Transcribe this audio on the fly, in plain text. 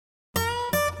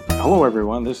Hello,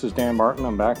 everyone. This is Dan Martin.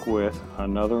 I'm back with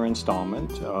another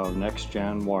installment of Next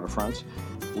Gen Waterfronts.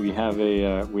 We have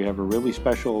a really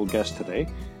special guest today,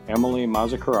 Emily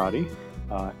Mazzacurati.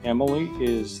 Emily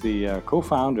is the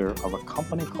co-founder of a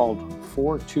company called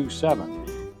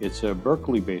 427. It's a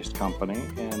Berkeley-based company,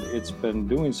 and it's been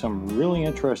doing some really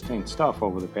interesting stuff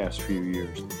over the past few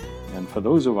years. And for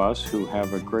those of us who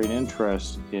have a great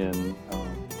interest in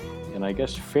I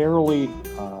guess fairly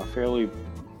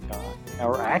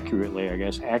or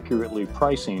accurately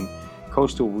pricing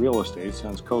coastal real estate,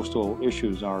 since coastal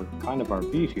issues are kind of our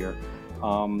beat here.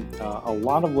 A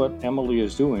lot of what Emily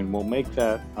is doing will make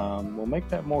that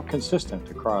more consistent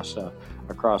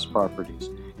across properties,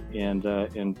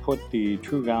 and put the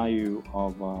true value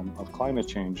of climate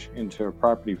change into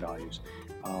property values.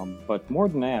 But more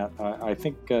than that, I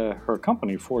think her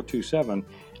company 427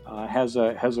 has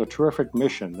a terrific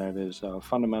mission that is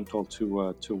fundamental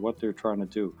to what they're trying to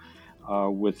do.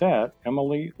 With that,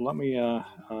 Emily, let me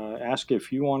ask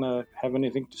if you want to have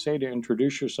anything to say to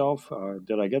introduce yourself.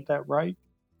 Did I get that right?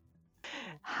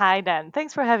 Hi, Dan.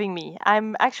 Thanks for having me.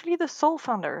 I'm actually the sole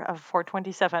founder of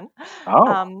 427.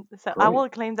 Oh, So I great. will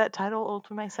claim that title all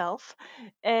to myself.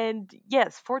 And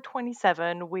yes,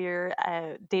 427, we're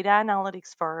a data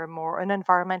analytics firm or an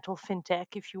environmental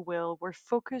fintech, if you will. We're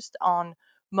focused on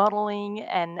modeling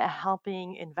and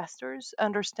helping investors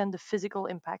understand the physical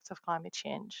impacts of climate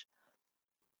change.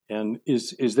 And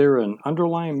is there an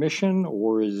underlying mission,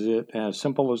 or is it as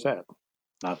simple as that?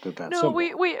 Not that that's No, simple.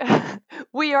 we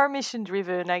we are mission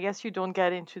driven. I guess you don't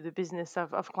get into the business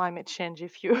of climate change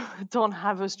if you don't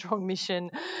have a strong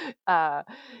mission uh,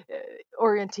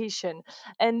 orientation.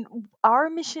 And our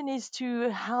mission is to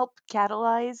help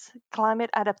catalyze climate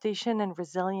adaptation and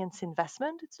resilience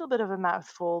investment. It's a bit of a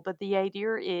mouthful, but the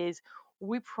idea is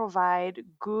we provide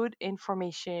good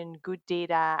information, good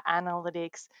data,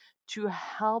 analytics to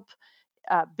help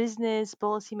business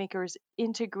policymakers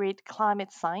integrate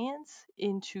climate science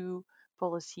into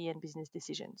policy and business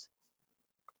decisions.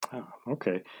 Oh,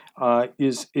 okay.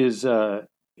 Is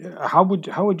how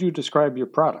would you describe your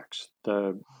products,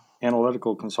 the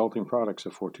analytical consulting products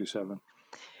of 427?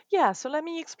 Yeah, so let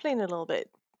me explain a little bit.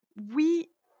 We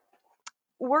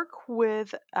work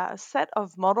with a set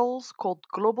of models called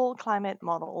global climate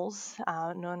models,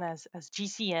 known as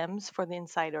GCMs for the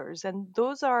insiders. And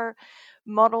those are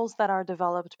models that are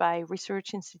developed by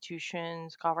research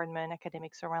institutions, government,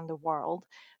 academics around the world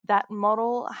that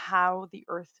model how the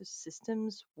Earth's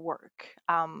systems work.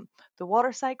 The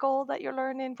water cycle that you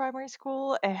learn in primary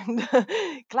school, and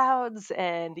clouds,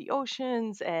 and the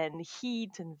oceans, and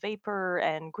heat, and vapor,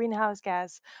 and greenhouse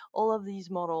gas, all of these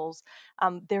models,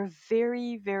 they're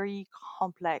very, very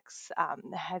complex,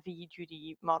 heavy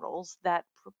duty models that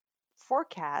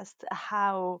forecast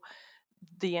how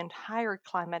the entire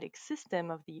climatic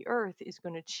system of the Earth is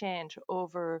going to change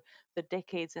over the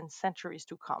decades and centuries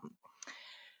to come.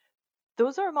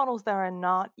 Those are models that are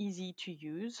not easy to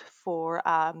use for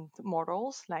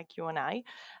mortals like you and I.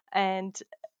 And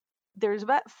there's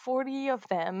about 40 of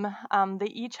them. They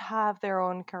each have their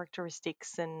own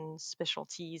characteristics and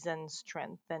specialties and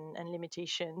strength and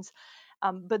limitations.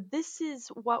 But this is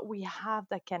what we have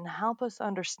that can help us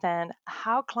understand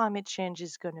how climate change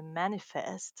is going to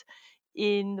manifest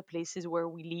in the places where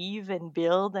we live and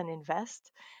build and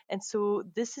invest. And so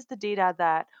this is the data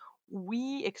that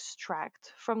we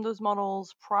extract from those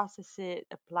models, process it,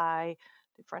 apply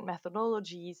different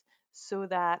methodologies, so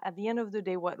that at the end of the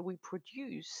day, what we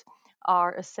produce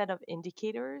are a set of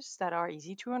indicators that are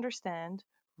easy to understand: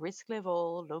 risk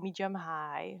level, low, medium,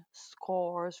 high,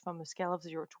 scores from a scale of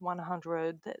 0 to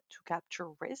 100 to capture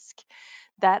risk,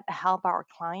 that help our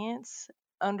clients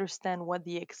understand what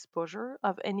the exposure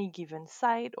of any given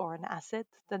site or an asset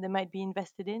that they might be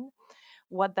invested in,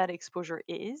 what that exposure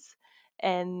is,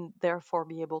 and therefore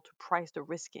be able to price the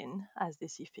risk in as they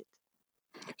see fit.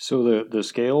 So the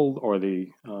scale or the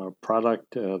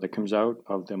product that comes out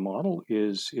of the model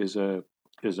is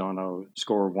on a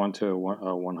score of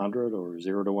 100 or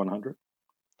 0 to 100,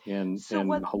 So and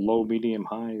what low, medium,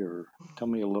 high, or tell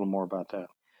me a little more about that.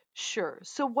 Sure.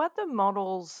 So, what the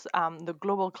models, the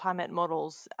global climate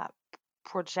models,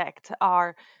 project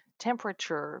are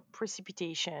temperature,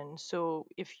 precipitation. So,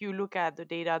 if you look at the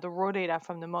data, the raw data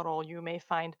from the model, you may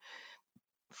find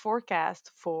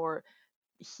forecast for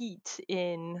heat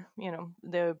in,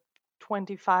 the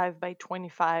 25 by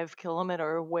 25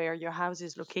 kilometer where your house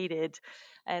is located,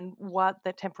 and what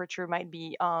the temperature might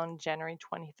be on January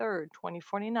 23rd,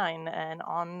 2049, and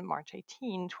on March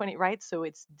 18, 20, right? So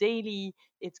it's daily,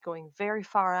 it's going very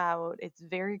far out, it's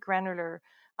very granular.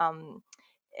 um,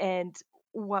 and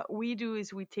what we do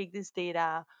is we take this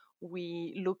data,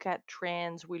 We look at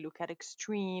trends, we look at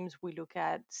extremes, we look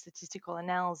at statistical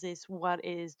analysis. What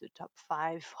is the top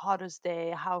 5 hottest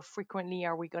day? How frequently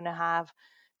are we going to have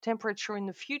temperature in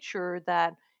the future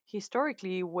that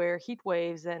historically were heat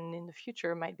waves and in the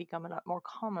future might become a lot more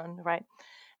common, right?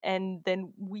 And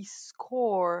then we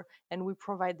score and we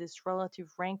provide this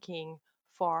relative ranking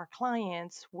for our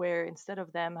clients, where instead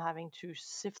of them having to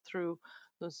sift through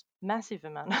those massive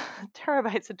amount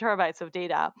terabytes and terabytes of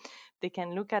data, they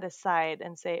can look at a site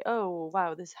and say, oh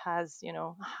wow, this has,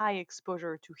 high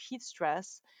exposure to heat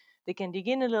stress. They can dig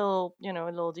in a little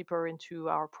deeper into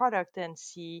our product and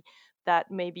see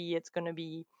that maybe it's going to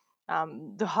be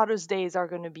the hottest days are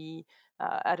going to be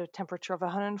at a temperature of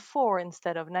 104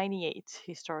 instead of 98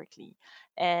 historically.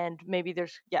 And maybe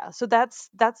there's, yeah, so that's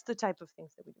the type of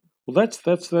things that we do. Well,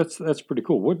 that's pretty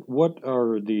cool. What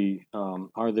are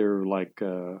there like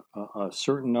a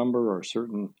certain number or a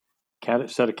certain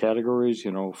set of categories?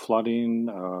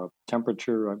 Flooding,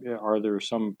 temperature. Are there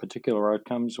some particular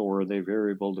outcomes, or are they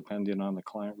variable depending on the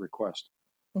client request?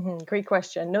 Great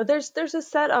question. No, there's a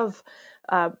set of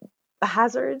uh,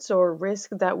 hazards or risk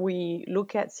that we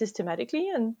look at systematically,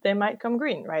 and they might come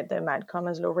green, right? They might come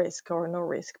as low risk or no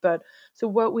risk. But so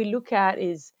what we look at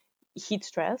is heat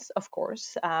stress, of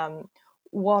course,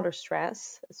 water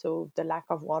stress, so the lack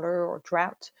of water or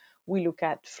drought. We look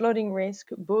at flooding risk,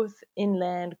 both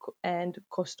inland and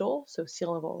coastal, so sea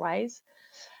level rise.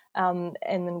 And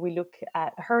then we look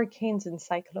at hurricanes and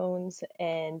cyclones,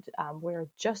 and we're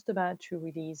just about to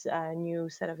release a new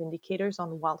set of indicators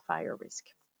on wildfire risk.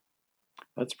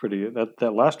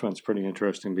 That last one's pretty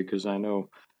interesting because I know,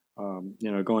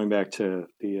 going back to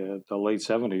the late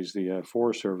 '70s, the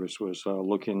Forest Service was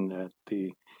looking at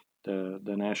the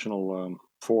national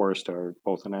forest, or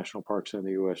both the national parks and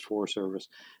the U.S. Forest Service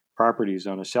properties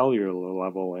on a cellular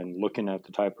level, and looking at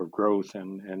the type of growth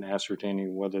and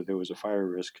ascertaining whether there was a fire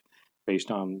risk based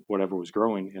on whatever was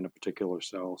growing in a particular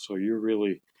cell. So you're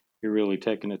really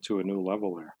taking it to a new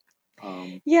level there.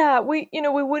 Yeah, we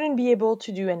wouldn't be able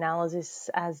to do analysis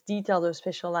as detailed or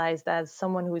specialized as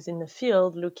someone who's in the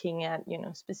field looking at,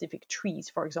 specific trees,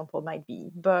 for example, might be.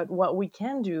 But what we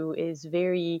can do is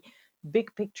very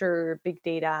big picture, big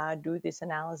data, do this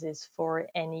analysis for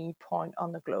any point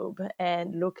on the globe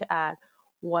and look at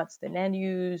what's the land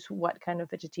use, what kind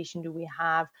of vegetation do we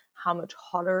have, how much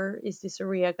hotter is this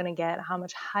area going to get, how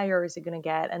much higher is it going to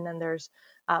get, and then there's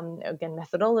again,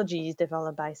 methodologies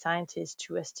developed by scientists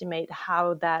to estimate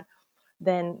how that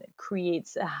then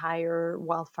creates a higher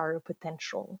wildfire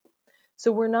potential.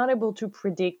 So we're not able to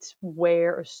predict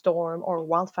where a storm or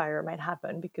wildfire might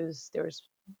happen because there's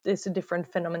a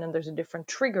different phenomenon. There's a different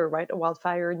trigger, right? A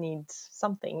wildfire needs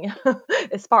something,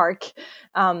 a spark.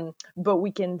 But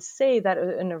we can say that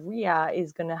an area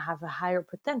is going to have a higher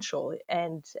potential,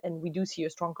 and we do see a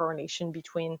strong correlation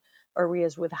between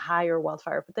areas with higher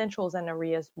wildfire potentials and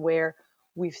areas where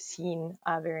we've seen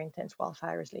very intense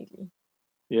wildfires lately.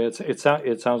 Yeah, it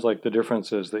sounds like the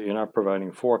difference is that you're not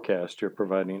providing forecast, you're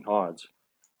providing odds.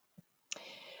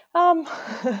 Um,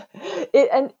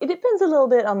 it depends a little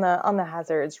bit on the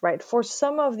hazards, right? For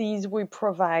some of these, we're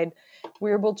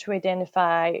able to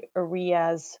identify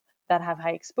areas that have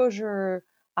high exposure,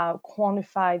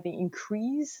 quantify the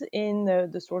increase in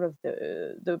the sort of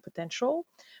the potential.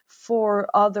 For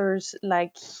others,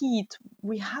 like heat,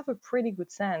 we have a pretty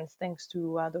good sense, thanks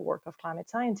to the work of climate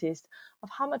scientists, of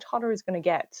how much hotter it's going to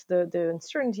get. The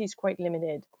uncertainty is quite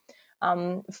limited.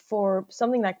 For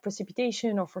something like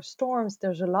precipitation or for storms,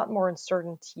 there's a lot more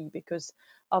uncertainty because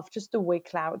of just the way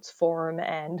clouds form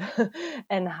and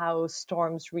and how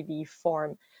storms really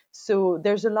form. So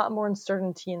there's a lot more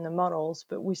uncertainty in the models,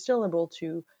 but we're still able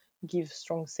to give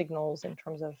strong signals in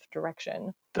terms of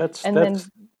direction. That's And then, that's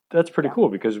that's pretty yeah. cool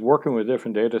because working with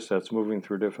different data sets, moving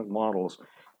through different models,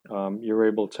 you're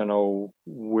able to know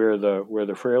where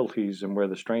the frailties and where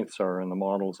the strengths are in the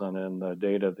models and in the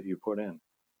data that you put in.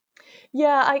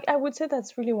 Yeah, I would say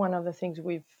that's really one of the things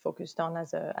we've focused on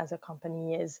as a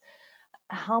company is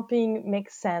helping make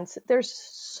sense. There's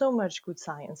so much good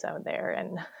science out there,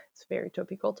 and it's a very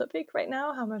topical topic right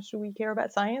now. How much do we care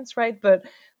about science, right? But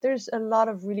there's a lot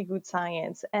of really good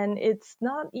science, and it's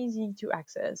not easy to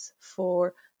access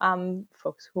for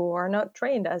folks who are not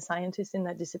trained as scientists in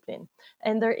that discipline.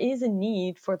 And there is a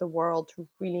need for the world to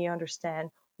really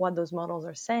understand what those models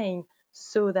are saying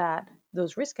so that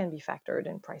those risks can be factored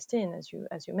and priced in, as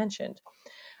you mentioned.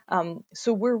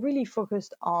 So we're really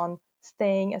focused on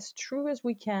staying as true as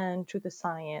we can to the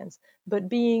science, but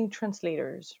being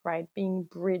translators, right? Being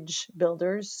bridge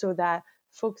builders so that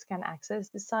folks can access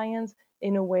the science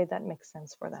in a way that makes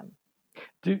sense for them.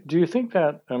 Do you think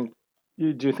that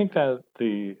do you think that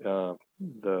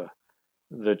the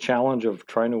the challenge of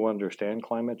trying to understand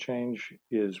climate change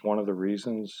is one of the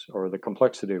reasons, or the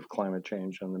complexity of climate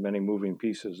change and the many moving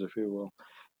pieces, if you will.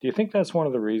 Do you think that's one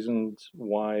of the reasons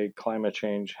why climate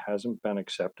change hasn't been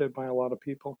accepted by a lot of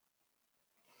people?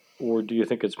 Or do you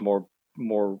think it's more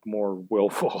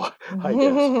willful, I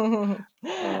guess?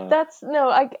 Uh, That's no,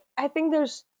 I think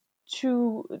there's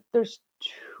two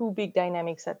big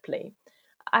dynamics at play.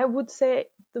 I would say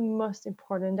the most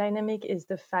important dynamic is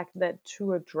the fact that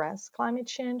to address climate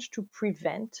change, to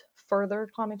prevent further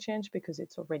climate change, because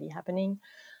it's already happening,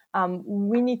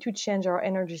 we need to change our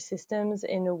energy systems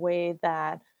in a way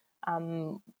that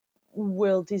um,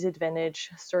 will disadvantage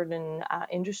certain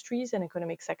industries and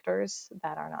economic sectors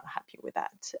that are not happy with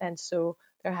that. And so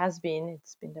it's been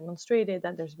demonstrated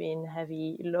that there's been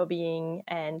heavy lobbying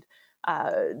and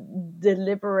uh,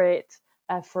 deliberate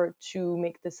effort to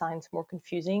make the science more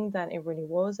confusing than it really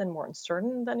was and more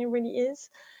uncertain than it really is,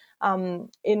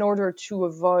 in order to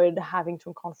avoid having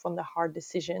to confront the hard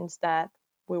decisions that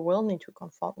we will need to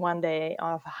confront one day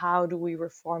of how do we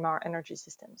reform our energy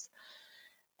systems.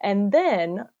 And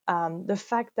then the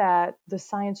fact that the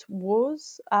science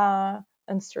was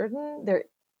uncertain, there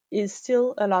is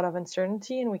still a lot of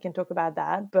uncertainty, and we can talk about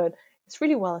that, but it's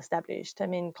really well established. I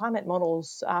mean, climate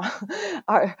models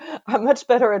are much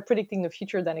better at predicting the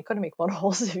future than economic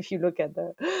models if you look at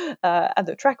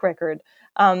the track record.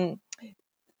 Um,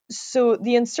 so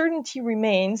the uncertainty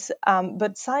remains,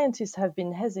 but scientists have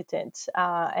been hesitant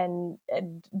and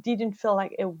didn't feel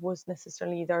like it was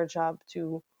necessarily their job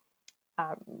to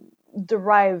um,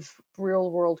 derive real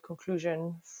world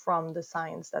conclusion from the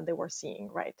science that they were seeing,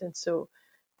 right? And so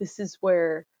this is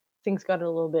where things got a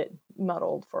little bit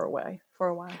muddled for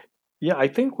a while. yeah, I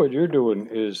think what you're doing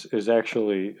is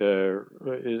actually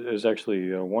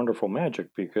wonderful magic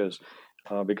because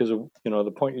of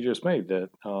the point you just made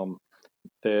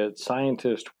that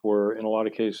scientists were in a lot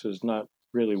of cases not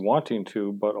really wanting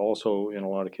to, but also in a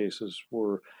lot of cases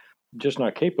were just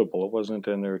not capable. It wasn't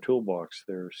in their toolbox,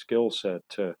 their skill set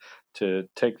to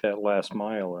take that last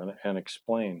mile and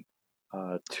explain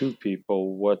to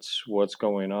people what's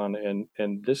going on.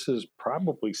 And this is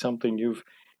probably something you've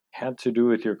had to do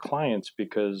with your clients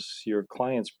because your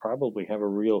clients probably have a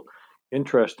real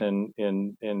interest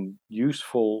in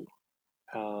useful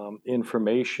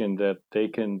information that they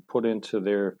can put into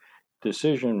their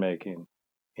decision making.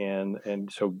 And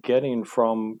so getting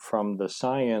from the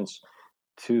science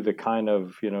to the kind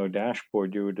of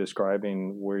dashboard you were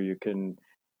describing where you can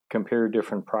compare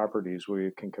different properties, where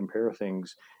you can compare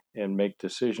things and make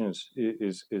decisions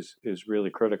is really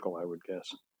critical, I would guess.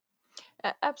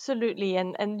 Absolutely,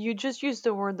 and you just used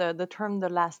the term the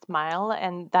last mile,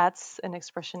 and that's an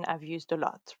expression I've used a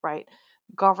lot, right?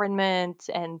 Government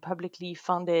and publicly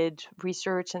funded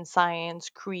research and science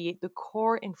create the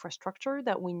core infrastructure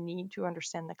that we need to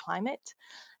understand the climate,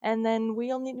 and then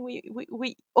we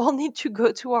all need to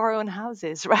go to our own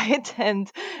houses, right?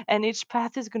 And each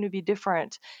path is going to be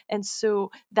different, and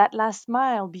so that last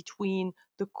mile between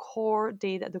the core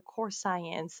data, the core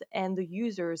science, and the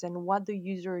users, and what the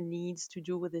user needs to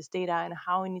do with this data and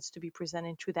how it needs to be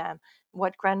presented to them,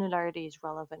 what granularity is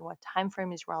relevant, what time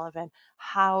frame is relevant,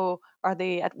 how are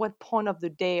they, at what point of the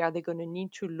day are they going to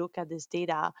need to look at this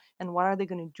data, and what are they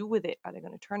going to do with it? Are they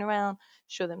going to turn around,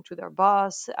 show them to their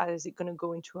boss? Is it going to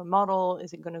go into a model?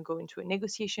 Is it going to go into a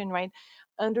negotiation, right?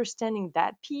 Understanding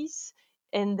that piece,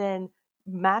 and then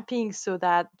mapping so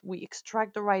that we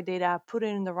extract the right data, put it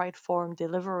in the right form,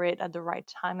 deliver it at the right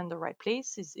time and the right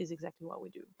place is exactly what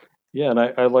we do. Yeah, and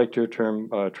I liked your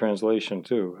term translation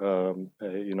too,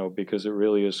 because it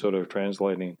really is sort of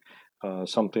translating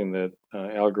something that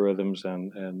algorithms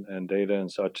and data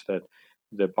and such that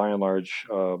by and large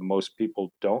most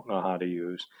people don't know how to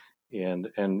use,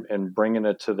 and bringing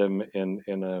it to them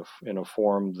in a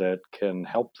form that can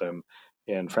help them,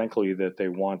 and frankly that they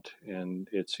want, and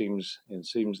it seems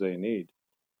they need.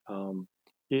 Um,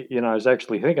 I was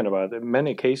actually thinking about it. In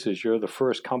many cases, you're the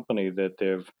first company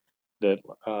that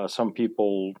some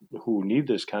people who need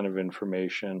this kind of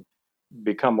information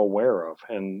become aware of,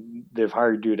 and they've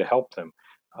hired you to help them.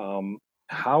 Um,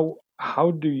 how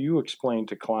do you explain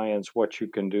to clients what you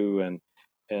can do,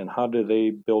 and how do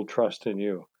they build trust in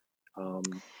you? Um,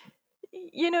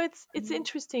 It's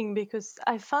interesting because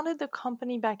I founded the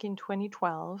company back in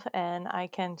 2012, and I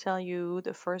can tell you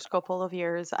the first couple of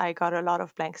years I got a lot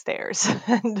of blank stares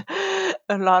and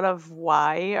a lot of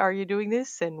why are you doing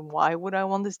this and why would I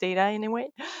want this data anyway?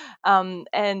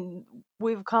 And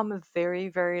we've come a very,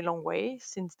 very long way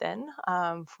since then,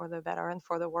 for the better and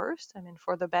for the worst. I mean,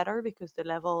 for the better, because the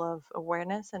level of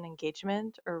awareness and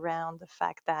engagement around the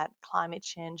fact that climate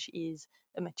change is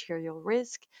a material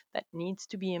risk that needs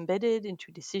to be embedded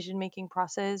into decision-making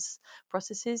processes,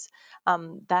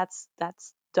 that's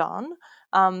done.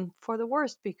 For the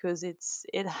worst, because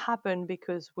it happened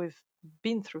because we've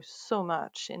been through so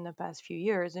much in the past few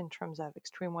years in terms of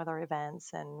extreme weather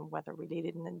events and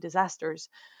weather-related disasters.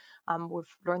 We've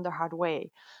learned the hard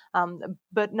way.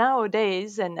 But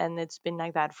nowadays, and it's been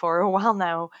like that for a while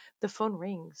now, the phone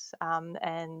rings,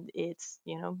 and it's,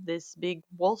 this big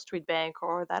Wall Street bank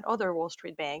or that other Wall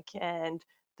Street bank, and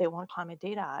they want climate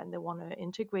data and they want to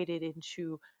integrate it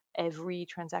into every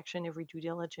transaction, every due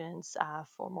diligence,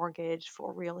 for mortgage,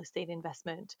 for real estate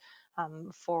investment,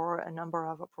 for a number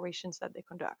of operations that they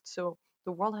conduct. So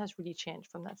the world has really changed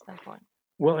from that standpoint.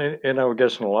 Well, and I would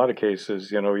guess in a lot of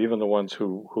cases, even the ones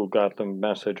who got the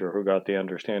message or who got the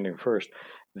understanding first,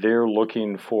 they're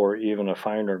looking for even a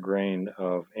finer grain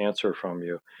of answer from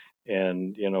you,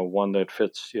 and one that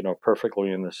fits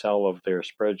perfectly in the cell of their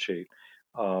spreadsheet.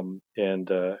 And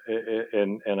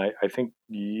I think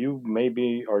you may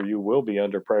be or you will be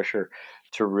under pressure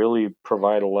to really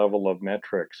provide a level of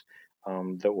metrics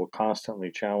that will constantly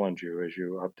challenge you as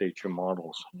you update your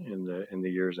models in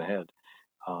the years ahead.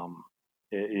 Um,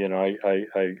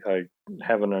 I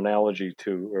have an analogy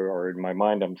to, or in my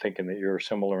mind, I'm thinking that you're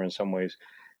similar in some ways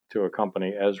to a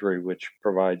company, Esri, which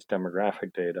provides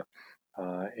demographic data.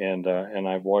 And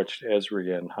I've watched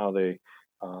Esri and how they,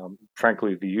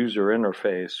 frankly, the user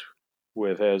interface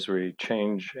with Esri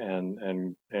change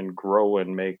and grow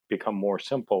and become more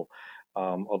simple.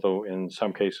 Although in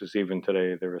some cases, even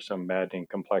today, there are some maddening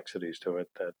complexities to it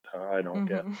that I don't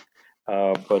get. Hmm.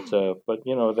 But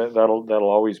that'll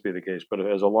always be the case. But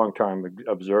as a long time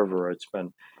observer, it's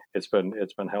been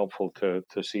helpful to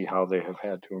see how they have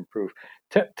had to improve.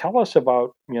 Tell us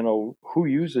about who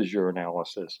uses your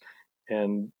analysis,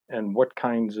 and what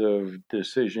kinds of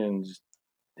decisions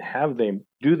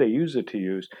do they use it to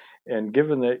use? And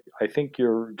given that I think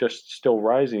you're just still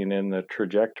rising in the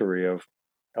trajectory of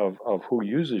who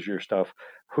uses your stuff,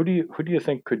 who do you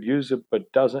think could use it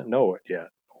but doesn't know it yet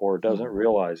or doesn't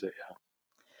realize it yet?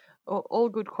 All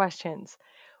good questions.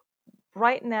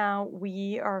 Right now,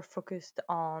 we are focused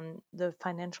on the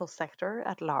financial sector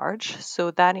at large.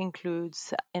 So that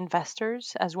includes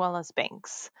investors as well as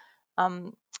banks.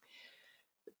 Um,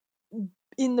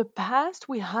 in the past,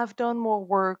 we have done more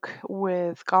work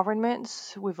with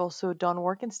governments. We've also done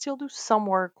work and still do some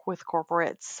work with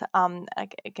corporates. I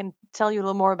can tell you a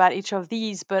little more about each of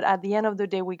these, but at the end of the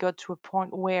day, we got to a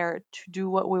point where to do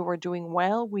what we were doing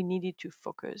well, we needed to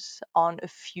focus on a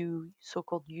few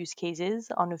so-called use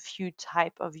cases, on a few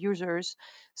type of users,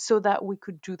 so that we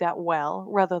could do that well,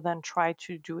 rather than try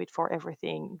to do it for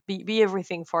everything, be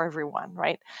everything for everyone,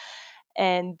 right?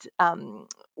 And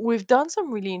we've done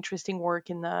some really interesting work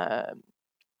in the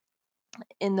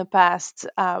past,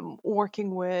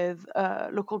 working with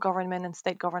local government and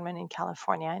state government in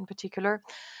California in particular.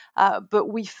 But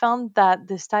we found that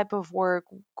this type of work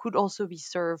could also be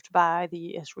served by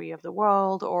the SRE of the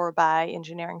world or by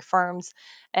engineering firms.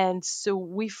 And so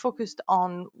we focused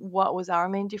on what was our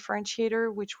main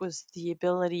differentiator, which was the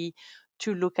ability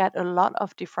to look at a lot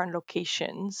of different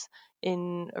locations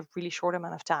in a really short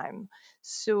amount of time.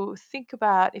 So think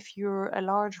about if you're a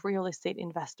large real estate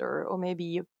investor, or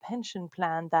maybe a pension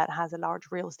plan that has a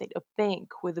large real estate, a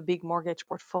bank with a big mortgage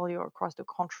portfolio across the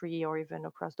country or even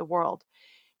across the world.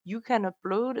 You can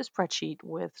upload a spreadsheet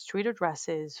with street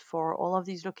addresses for all of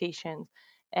these locations,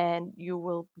 and you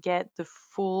will get the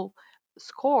full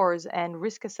scores and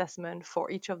risk assessment for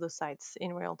each of the sites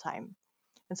in real time.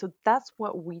 And so that's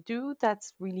what we do.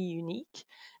 That's really unique.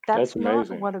 That's That's not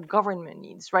amazing. what a government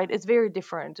needs, right? It's very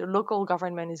different. A local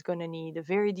government is going to need a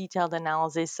very detailed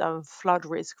analysis of flood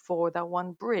risk for that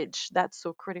one bridge that's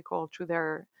so critical to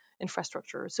their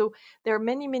infrastructure. So there are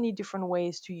many, many different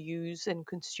ways to use and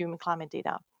consume climate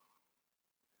data.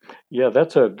 Yeah,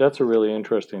 that's a really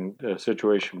interesting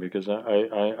situation because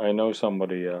I know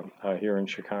somebody here in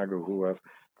Chicago who I've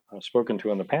spoken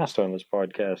to in the past on this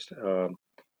podcast.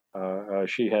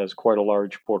 She has quite a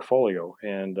large portfolio,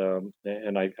 and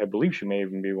I believe she may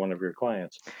even be one of your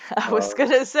clients. I Uh, was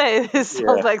going to say, this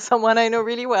sounds yeah, like someone I know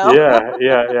really well. yeah.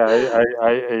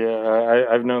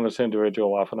 I've known this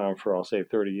individual off and on for I'll say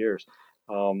 30 years,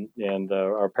 and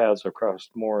our paths have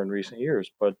crossed more in recent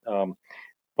years. But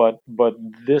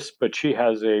she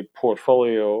has a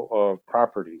portfolio of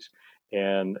properties,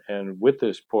 and with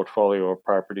this portfolio of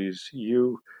properties,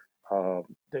 when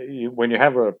you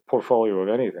have a portfolio of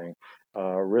anything,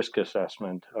 risk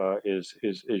assessment is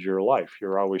your life.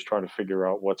 You're always trying to figure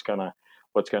out what's gonna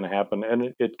happen,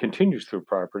 and it continues through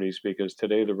properties because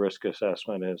today the risk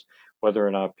assessment is whether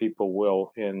or not people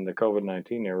will, in the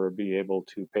COVID-19 era, be able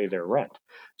to pay their rent.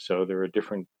 So there are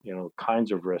different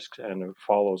kinds of risks, and it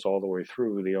follows all the way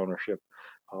through the ownership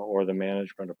or the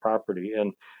management of property.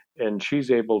 And she's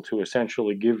able to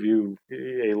essentially give you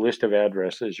a list of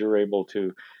addresses. You're able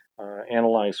to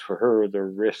analyze for her the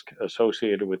risk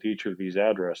associated with each of these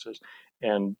addresses.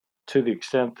 And to the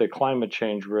extent that climate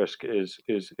change risk is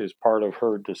part of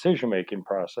her decision making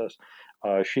process,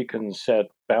 she can set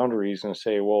boundaries and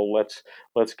say, well,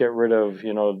 let's get rid of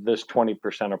this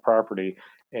 20% of property,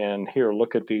 and here,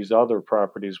 look at these other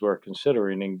properties we're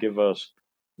considering, and give us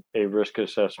a risk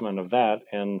assessment of that.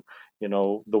 And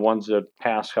the ones that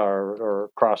pass our or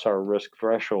cross our risk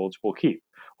thresholds we'll keep,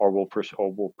 or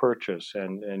we'll purchase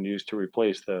and use to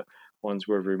replace the ones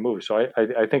we've removed. So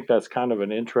I think that's kind of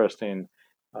an interesting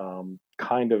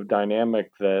kind of dynamic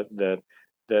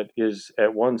that is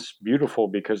at once beautiful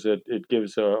because it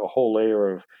gives a whole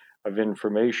layer of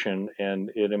information,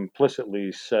 and it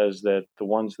implicitly says that the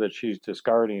ones that she's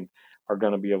discarding are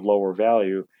going to be of lower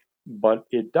value, but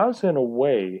it does in a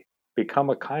way become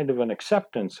a kind of an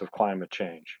acceptance of climate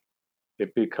change.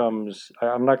 It becomes,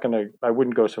 I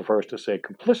wouldn't go so far as to say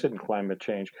complicit in climate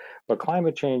change, but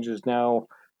climate change is now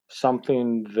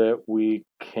something that we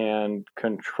can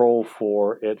control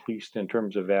for, at least in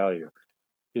terms of value.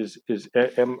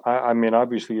 I mean,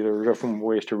 obviously there are different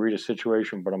ways to read a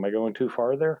situation, but am I going too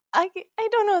far there? I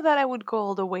don't know that I would go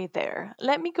all the way there.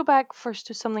 Let me go back first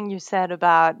to something you said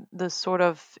about the sort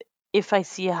of, if I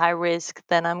see a high risk,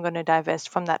 then I'm going to divest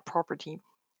from that property.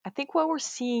 I think what we're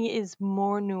seeing is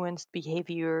more nuanced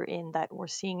behavior in that we're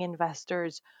seeing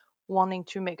investors wanting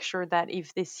to make sure that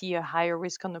if they see a higher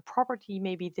risk on the property,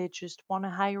 maybe they just want a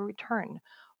higher return.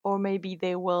 Or maybe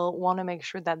they will want to make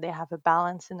sure that they have a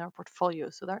balance in their portfolio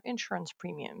so their insurance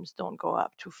premiums don't go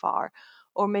up too far.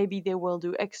 Or maybe they will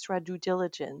do extra due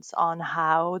diligence on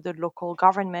how the local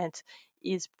government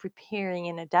is preparing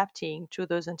and adapting to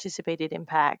those anticipated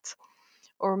impacts.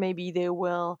 Or maybe they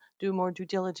will do more due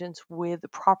diligence with the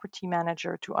property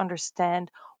manager to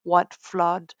understand what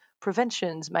flood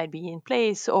preventions might be in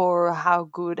place, or how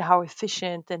good, how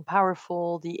efficient and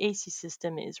powerful the AC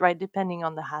system is, right? Depending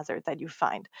on the hazard that you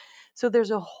find. So there's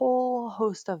a whole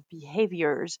host of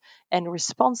behaviors and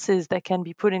responses that can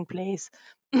be put in place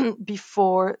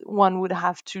before one would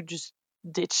have to just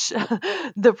ditch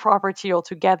the property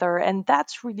altogether. And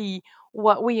that's really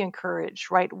what we encourage,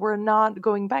 right? We're not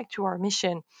going back to our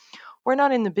mission. We're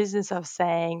not in the business of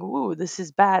saying, ooh, this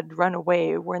is bad, run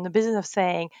away. We're in the business of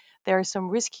saying there is some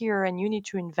risk here and you need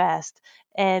to invest.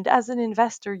 And as an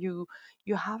investor, you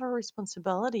have a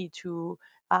responsibility to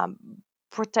um,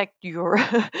 protect your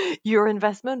your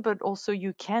investment, but also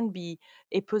you can be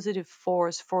a positive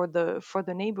force for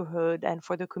the neighborhood and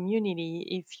for the community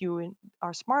if you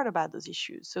are smart about those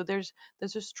issues. So there's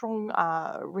a strong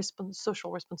social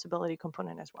responsibility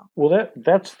component as well. Well,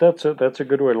 that's a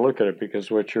good way to look at it, because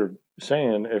what you're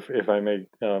saying, if I may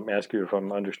ask you if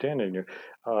I'm understanding you,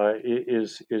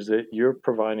 is that you're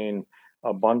providing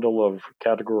a bundle of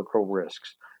categorical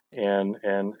risks, and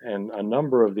a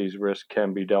number of these risks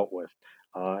can be dealt with,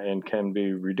 and can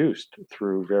be reduced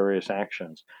through various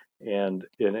actions. And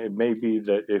it may be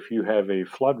that if you have a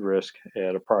flood risk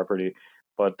at a property,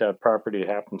 but that property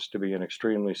happens to be an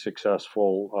extremely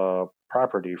successful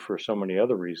property for so many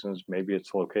other reasons. Maybe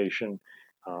its location,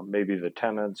 maybe the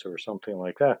tenants, or something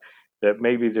like that. That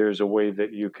maybe there's a way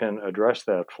that you can address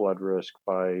that flood risk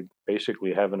by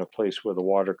basically having a place where the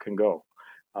water can go.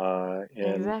 And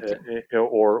Exactly.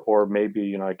 or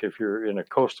maybe like if you're in a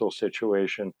coastal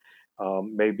situation,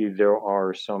 maybe there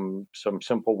are some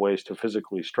simple ways to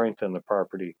physically strengthen the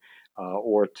property,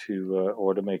 or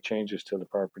to make changes to the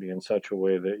property in such a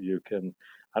way that you can,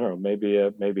 I don't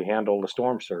know, maybe handle the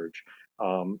storm surge,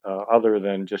 other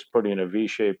than just putting a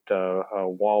V-shaped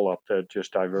wall up that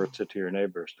just diverts it to your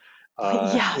neighbors.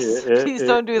 Uh, Yes, it, please it,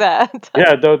 don't do that.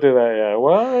 yeah, don't do that. Yeah,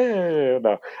 well, yeah, no,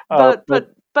 but but but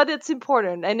but it's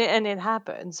important, and it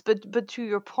happens. But to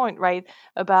your point, right,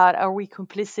 about are we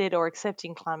complicit or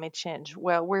accepting climate change?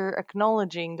 Well, we're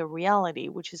acknowledging the reality,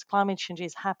 which is climate change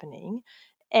is happening,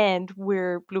 and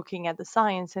we're looking at the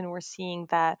science, and we're seeing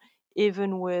that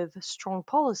even with strong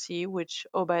policy, which,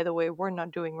 oh, by the way, we're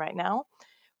not doing right now,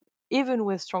 even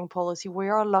with strong policy, we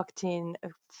are locked in a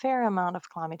fair amount of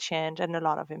climate change and a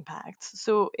lot of impacts.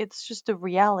 So it's just a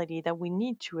reality that we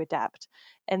need to adapt,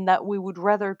 and that we would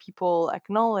rather people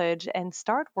acknowledge and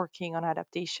start working on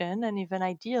adaptation, and even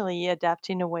ideally adapt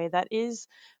in a way that is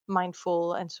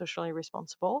mindful and socially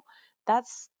responsible,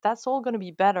 that's all going to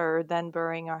be better than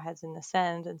burying our heads in the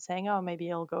sand and saying, oh, maybe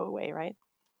it'll go away, right?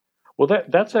 Well,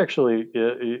 that's actually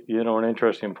an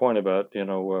interesting point about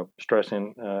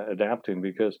stressing adapting,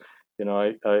 because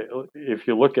if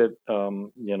you look at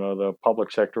the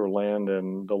public sector land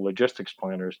and the logistics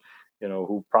planners,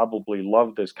 who probably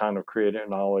love this kind of creative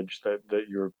knowledge that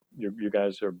you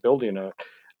guys are building out.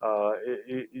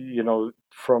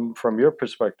 From your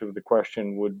perspective, the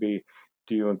question would be,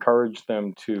 do you encourage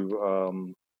them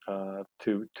to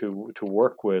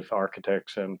work with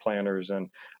architects and planners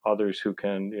and others who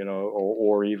can,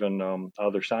 or even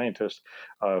other scientists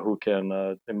who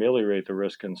can ameliorate the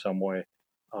risk in some way?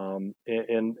 And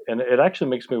it actually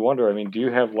makes me wonder. I mean, do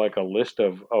you have like a list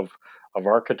of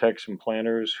architects and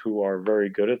planners who are very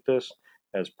good at this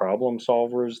as problem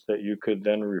solvers that you could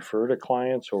then refer to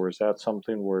clients, or is that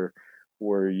something where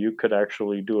you could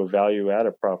actually do a value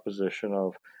added proposition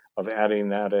of adding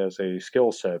that as a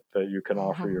skill set that you can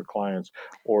offer your clients,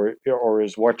 or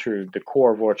is the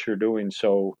core of what you're doing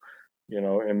so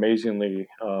amazingly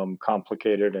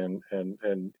complicated and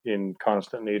in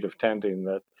constant need of tending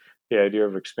that the idea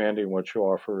of expanding what you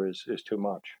offer is too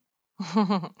much?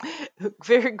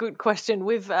 Very good question.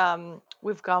 We've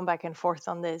gone back and forth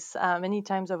on this many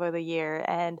times over the year,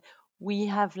 and we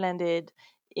have landed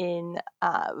in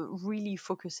really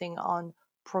focusing on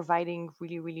providing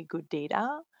really, really good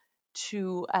data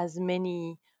to as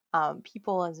many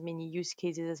people, as many use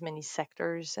cases, as many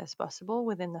sectors as possible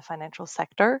within the financial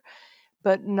sector,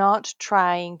 but not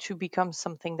trying to become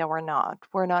something that we're not.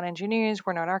 We're not engineers,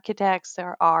 we're not architects.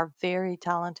 There are very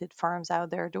talented firms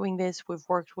out there doing this. We've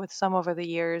worked with some over the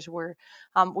years where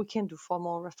we can do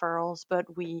formal referrals, but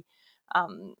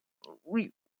um,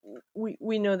 we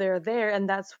we know they're there, and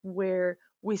that's where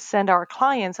we send our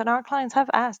clients. And our clients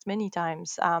have asked many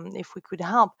times if we could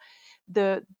help.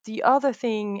 The other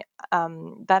thing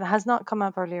that has not come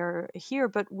up earlier here,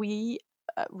 but we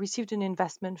received an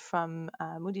investment from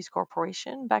Moody's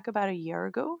Corporation back about a year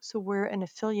ago. So we're an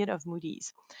affiliate of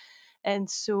Moody's. And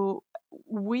so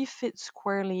we fit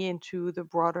squarely into the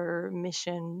broader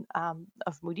mission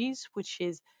of Moody's, which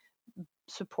is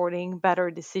supporting better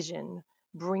decision,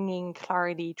 bringing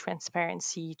clarity,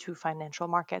 transparency to financial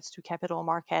markets, to capital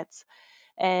markets.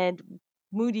 And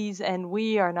Moody's and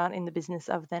we are not in the business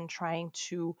of then trying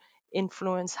to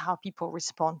influence how people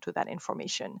respond to that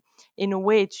information. In a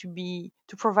way, to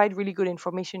provide really good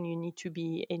information, you need to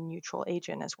be a neutral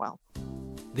agent as well.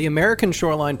 The American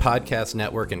Shoreline Podcast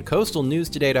Network and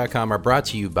CoastalNewsToday.com are brought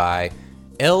to you by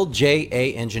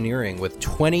LJA Engineering, with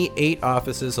 28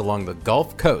 offices along the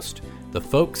Gulf Coast. The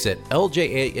folks at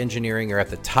LJA Engineering are at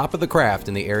the top of the craft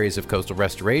in the areas of coastal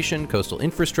restoration, coastal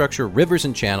infrastructure, rivers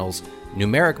and channels,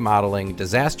 numeric modeling,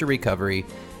 disaster recovery,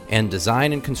 and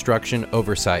design and construction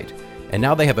oversight. And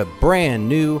now they have a brand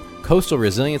new coastal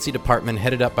resiliency department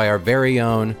headed up by our very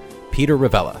own Peter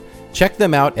Ravella. Check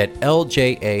them out at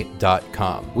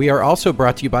lja.com. We are also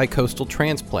brought to you by Coastal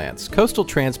Transplants. Coastal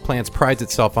Transplants prides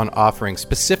itself on offering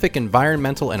specific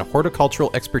environmental and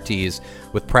horticultural expertise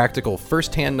with practical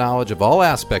first-hand knowledge of all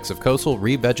aspects of coastal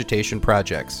revegetation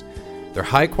projects. Their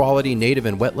high-quality native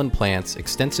and wetland plants,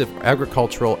 extensive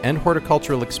agricultural and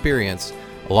horticultural experience,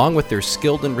 along with their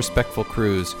skilled and respectful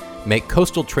crews, make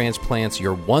Coastal Transplants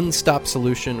your one-stop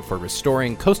solution for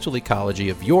restoring coastal ecology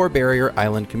of your barrier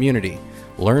island community.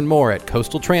 Learn more at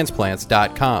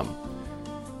coastaltransplants.com.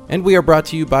 And we are brought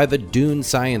to you by the Dune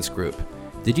Science Group.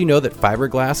 Did you know that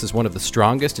fiberglass is one of the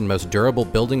strongest and most durable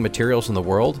building materials in the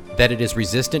world? That it is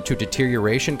resistant to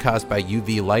deterioration caused by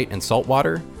UV light and salt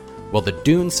water? Well, the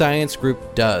Dune Science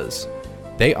Group does.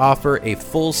 They offer a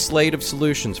full slate of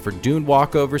solutions for dune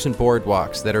walkovers and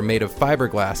boardwalks that are made of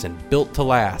fiberglass and built to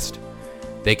last.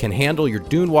 They can handle your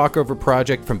dune walkover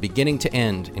project from beginning to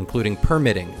end, including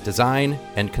permitting, design,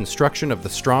 and construction of the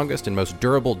strongest and most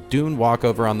durable dune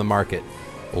walkover on the market.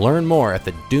 Learn more at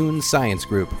the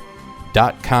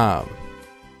dunesciencegroup.com.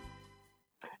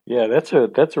 Yeah, that's a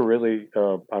really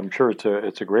I'm sure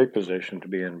it's a great position to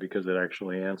be in, because it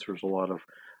actually answers a lot of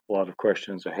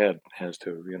questions ahead as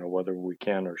to whether we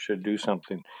can or should do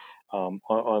something. On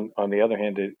the other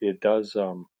hand, it does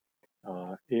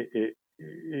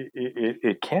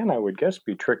it can, I would guess,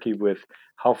 be tricky with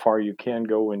how far you can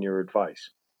go in your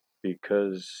advice,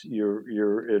 because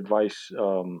your advice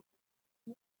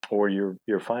or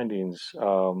your findings.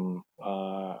 I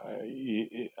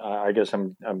guess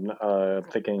I'm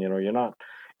thinking, you're not.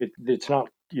 It's not.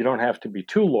 You don't have to be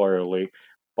too lawyerly,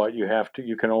 but you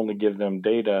can only give them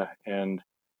data and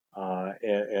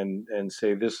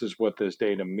say this is what this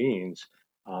data means.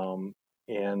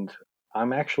 And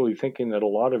I'm actually thinking that a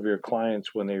lot of your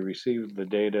clients, when they receive the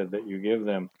data that you give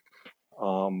them,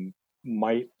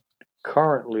 might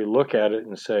currently look at it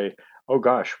and say, "Oh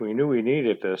gosh, we knew we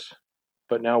needed this,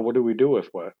 but now what do we do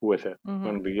with it Mm-hmm.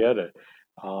 when we get it?"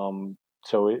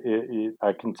 So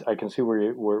I can see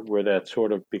where that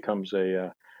sort of becomes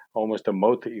a almost a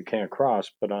moat that you can't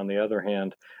cross. But on the other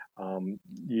hand,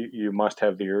 you must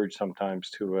have the urge sometimes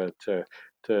to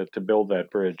build that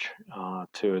bridge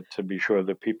to be sure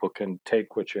that people can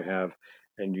take what you have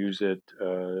and use it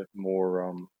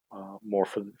more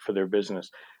for their business.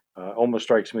 Almost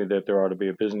strikes me that there ought to be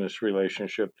a business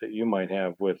relationship that you might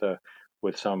have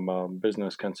with some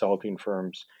business consulting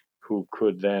firms who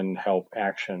could then help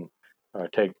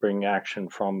bring action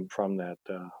from that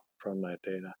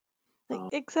data.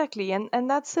 Exactly, and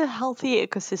that's a healthy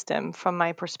ecosystem from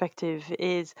my perspective.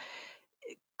 Is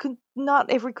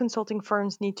not every consulting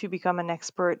firms need to become an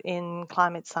expert in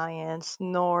climate science,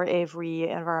 nor every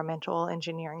environmental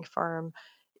engineering firm.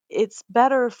 It's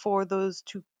better for those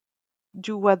to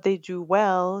do what they do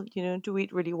well, do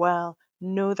it really well,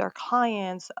 know their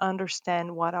clients,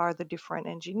 understand what are the different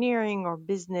engineering or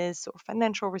business or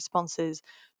financial responses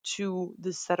to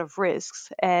this set of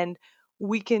risks. And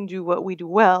we can do what we do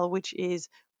well, which is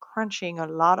crunching a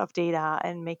lot of data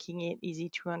and making it easy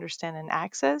to understand and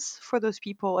access for those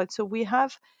people. And so we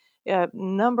have a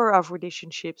number of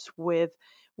relationships with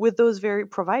those very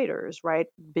providers, right?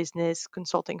 Business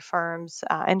consulting firms,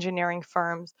 engineering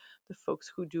firms, the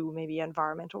folks who do maybe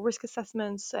environmental risk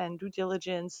assessments and due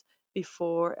diligence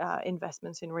before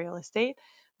investments in real estate.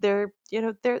 They're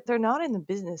not in the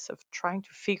business of trying to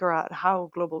figure out how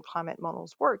global climate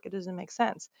models work. It doesn't make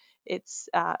sense. It's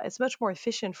much more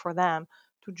efficient for them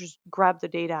to just grab the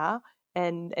data,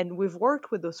 and we've worked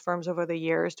with those firms over the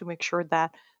years to make sure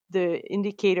that the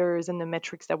indicators and the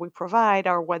metrics that we provide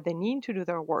are what they need to do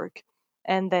their work,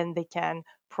 and then they can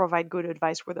provide good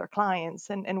advice with their clients.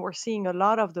 And we're seeing a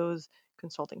lot of those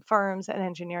consulting firms and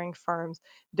engineering firms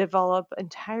develop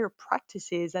entire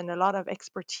practices and a lot of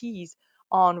expertise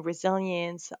on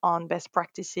resilience, on best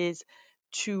practices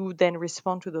to then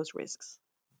respond to those risks.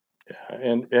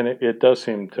 And it does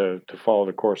seem to follow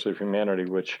the course of humanity,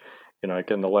 which,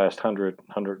 like in the last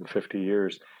 150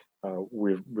 years,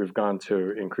 we've gone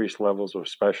to increased levels of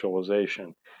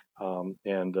specialization, and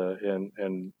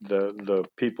the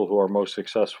people who are most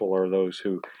successful are those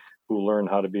who learn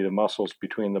how to be the muscles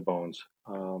between the bones,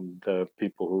 the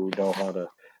people who know how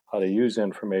to use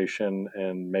information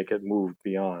and make it move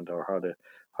beyond, or how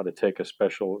to take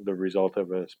the result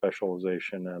of a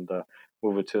specialization and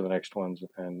move it to the next ones,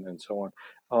 and so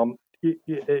on.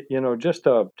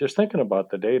 Just thinking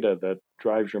about the data that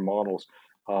drives your models,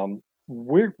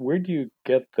 where do you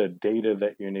get the data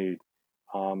that you need?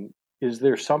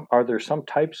 Are there some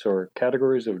types or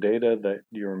categories of data that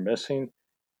you're missing?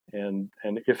 And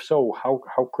if so, how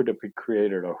could it be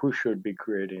created, or who should be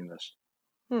creating this?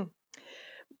 Hmm.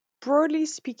 Broadly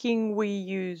speaking, we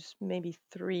use maybe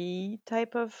three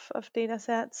type of data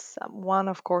sets. One,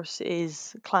 of course,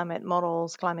 is climate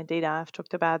models, climate data. I've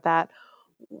talked about that.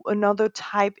 Another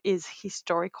type is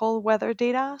historical weather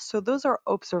data. So those are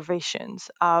observations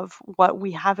of what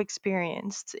we have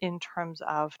experienced in terms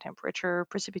of temperature,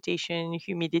 precipitation,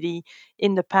 humidity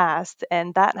in the past.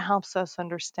 And that helps us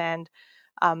understand,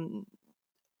 um,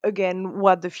 again,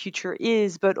 what the future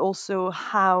is, but also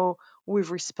how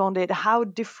we've responded. How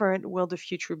different will the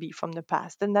future be from the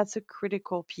past? And that's a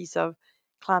critical piece of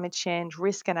climate change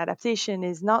risk and adaptation,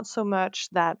 is not so much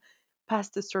that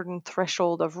past a certain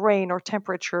threshold of rain or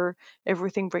temperature,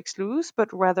 everything breaks loose,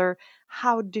 but rather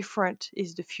how different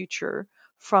is the future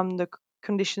from the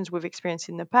conditions we've experienced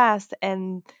in the past,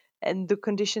 and the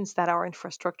conditions that our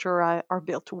infrastructure are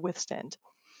built to withstand.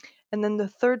 And then the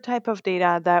third type of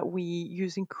data that we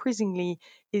use increasingly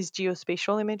is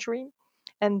geospatial imagery.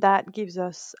 And that gives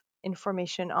us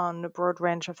information on a broad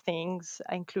range of things,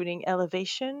 including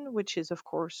elevation, which is, of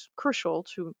course, crucial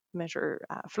to measure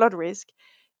flood risk.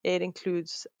 It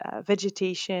includes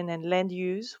vegetation and land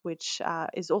use, which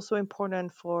is also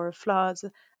important for floods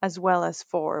as well as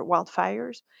for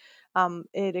wildfires.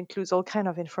 It includes all kind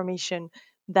of information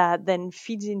that then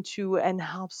feeds into and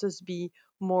helps us be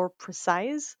more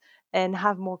precise and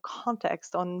have more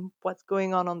context on what's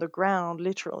going on the ground,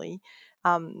 literally,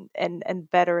 and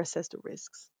better assess the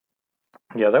risks.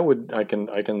 Yeah, that would I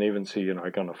can even see,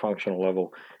 like on a functional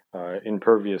level,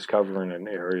 impervious cover in an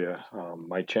area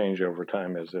might change over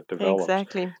time as it develops,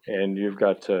 Exactly. and you've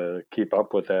got to keep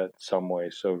up with that some way.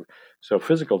 So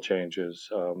physical changes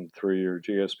through your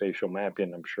geospatial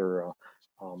mapping, I'm sure,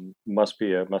 must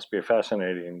be a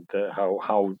fascinating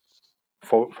how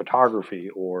photography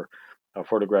or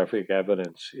photographic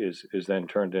evidence is then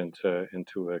turned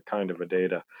into a kind of a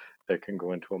data that can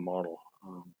go into a model.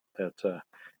 That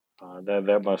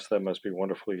That must be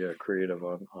wonderfully creative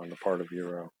on the part of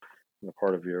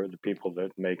the people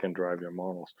that make and drive your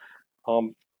models.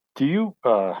 Do you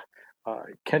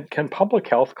can public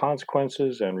health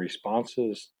consequences and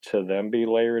responses to them be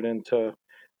layered into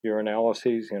your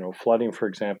analyses? Flooding, for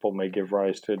example, may give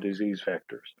rise to disease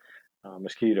vectors.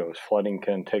 Mosquitoes, flooding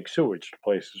can take sewage to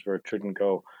places where it shouldn't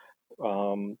go.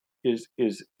 Is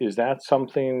that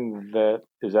something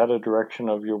is that a direction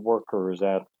of your work, or is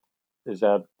that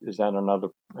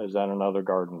another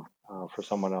garden for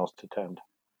someone else to tend?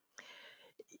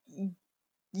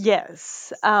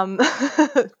 Yes.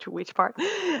 To which part?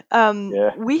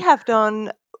 Yeah, We have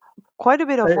done quite a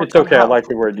bit of it's work on okay. I health. like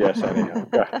the word yes anyhow.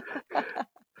 Yeah.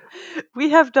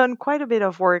 We have done quite a bit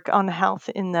of work on health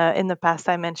in the past.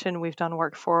 I mentioned we've done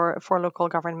work for local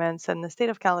governments and the state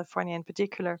of California in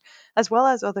particular, as well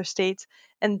as other states,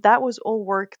 and that was all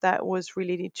work that was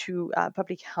related to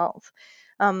public health.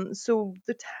 So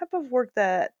the type of work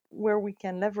that where we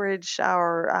can leverage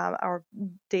our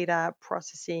data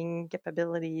processing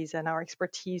capabilities and our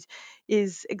expertise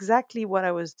is exactly what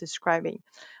I was describing.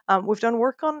 We've done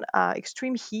work on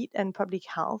extreme heat and public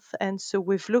health, and so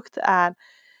we've looked at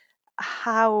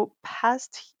how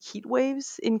past heat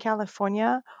waves in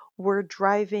California were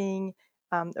driving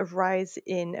a rise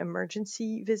in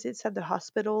emergency visits at the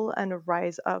hospital and a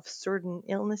rise of certain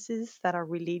illnesses that are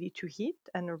related to heat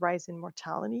and a rise in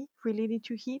mortality related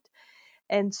to heat.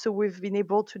 And so we've been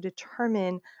able to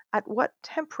determine at what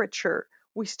temperature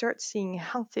we start seeing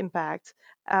health impact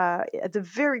at the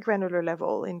very granular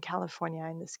level in California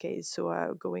in this case,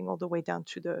 so going all the way down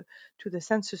to the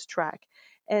census tract.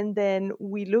 And then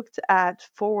we looked at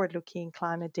forward-looking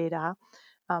climate data,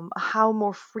 how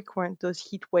more frequent those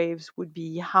heat waves would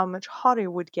be, how much hotter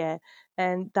it would get,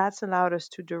 and that's allowed us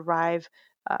to derive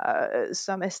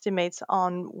some estimates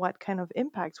on what kind of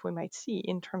impacts we might see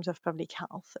in terms of public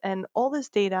health. And all this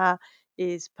data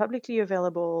is publicly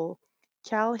available,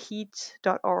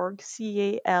 calheat.org,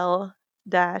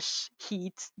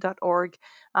 cal-heat.org.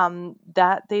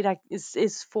 That data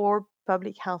is for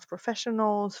public health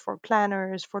professionals, for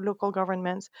planners, for local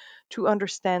governments to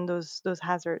understand those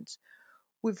hazards.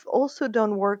 We've also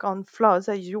done work on floods,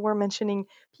 as you were mentioning.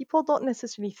 People don't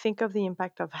necessarily think of the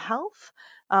impact of health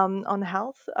on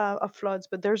health of floods,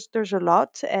 but there's a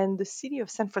lot. And the city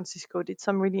of San Francisco did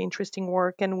some really interesting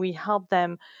work, and we helped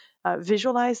them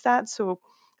visualize that. So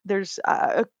there's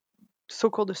a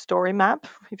so-called a story map,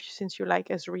 since you like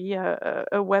Esri, a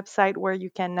website where you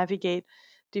can navigate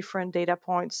different data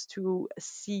points to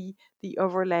see the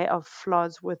overlay of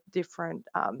floods with different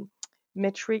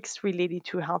metrics related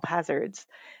to health hazards.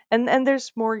 And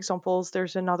there's more examples.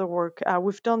 There's another work.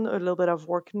 We've done a little bit of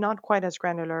work, not quite as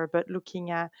granular, but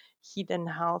looking at heat and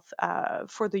health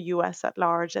for the US at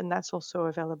large. And that's also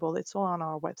available. It's all on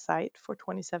our website for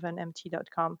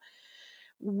 27mt.com.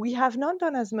 We have not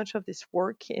done as much of this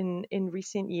work in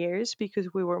recent years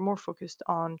because we were more focused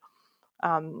on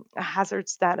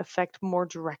hazards that affect more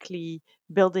directly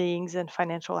buildings and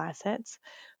financial assets.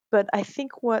 But I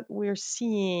think what we're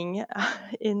seeing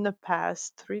in the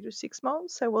past 3 to 6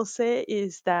 months, I will say,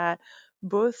 is that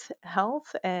both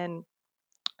health and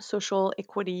social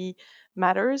equity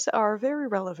matters are very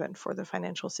relevant for the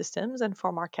financial systems and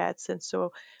for markets. And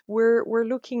so we're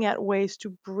looking at ways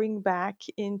to bring back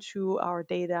into our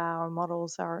data, our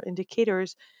models, our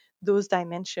indicators, those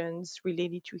dimensions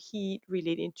related to heat,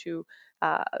 related to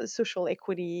social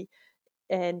equity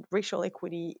and racial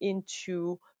equity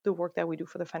into the work that we do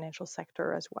for the financial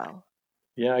sector as well.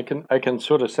 Yeah, I can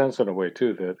sort of sense in a way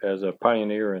too that as a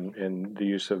pioneer in the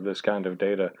use of this kind of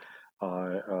data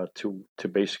to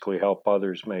basically help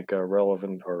others make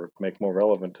relevant or make more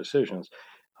relevant decisions,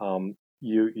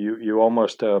 you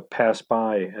almost pass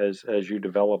by as you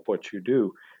develop what you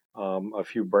do a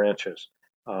few branches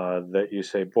that you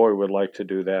say, boy, we'd like to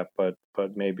do that, but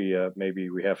maybe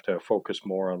we have to focus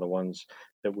more on the ones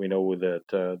that we know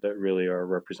that really are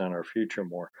represent our future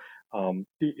more. And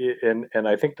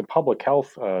I think the public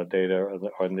health data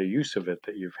and the use of it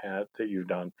that you've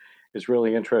done is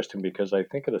really interesting because I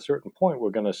think at a certain point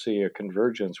we're going to see a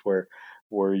convergence where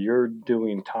you're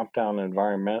doing top-down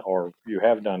environment, or you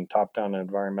have done top-down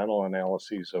environmental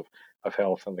analyses of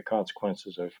health and the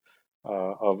consequences of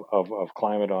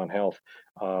climate on health.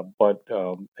 But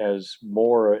as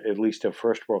more, at least of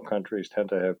first world countries, tend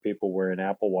to have people wearing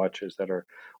Apple Watches that are,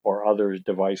 or other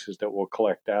devices that will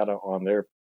collect data on their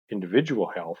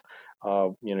individual health,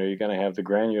 you're going to have the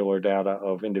granular data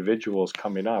of individuals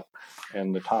coming up,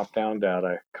 and the top-down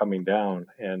data coming down,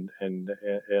 and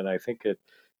I think it,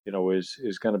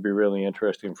 is going to be really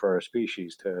interesting for our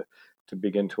species to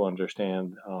begin to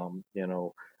understand,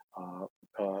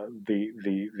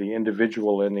 the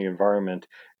individual in the environment,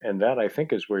 and that I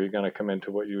think is where you're going to come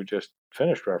into what you just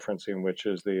finished referencing, which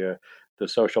is the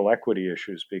social equity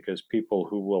issues, because people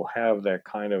who will have that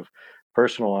kind of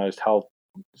personalized health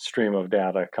stream of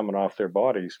data coming off their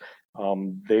bodies,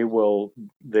 they will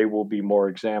be more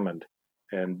examined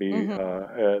and be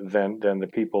Hmm. than the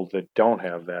people that don't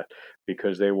have that,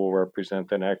 because they will represent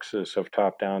the nexus of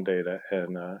top-down data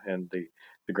and the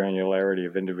granularity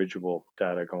of individual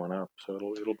data going up. So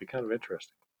it'll be kind of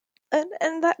interesting.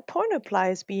 And that point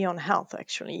applies beyond health,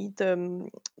 actually.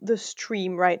 The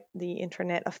stream, right? The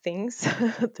Internet of Things,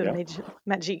 the Yeah.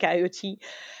 magic IoT.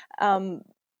 Um,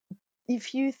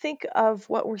 if you think of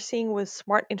what we're seeing with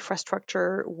smart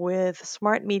infrastructure, with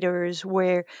smart meters,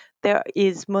 where there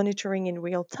is monitoring in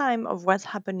real time of what's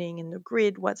happening in the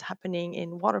grid, what's happening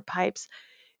in water pipes,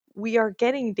 we are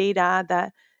getting data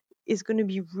that is going to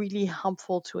be really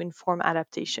helpful to inform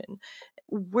adaptation.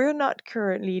 We're not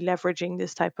currently leveraging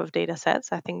this type of data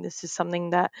sets. I think this is something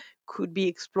that could be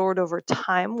explored over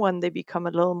time when they become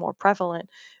a little more prevalent.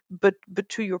 But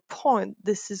to your point,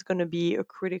 this is going to be a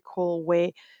critical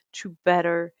way to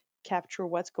better capture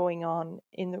what's going on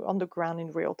on the ground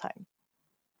in real time,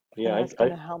 Yeah, and that's going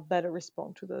to help better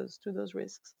respond to those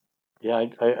risks. yeah, I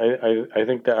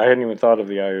think that I hadn't even thought of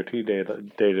the IoT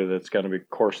data that's going to be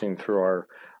coursing through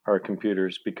our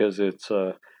computers, because it's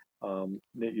just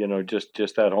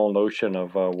that whole notion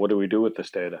of what do we do with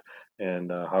this data,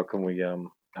 and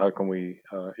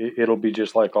it'll be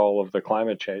just like all of the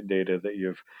climate change data that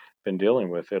you've been dealing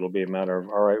with. It'll be a matter of,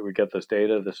 all right, we get this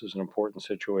data, this is an important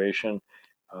situation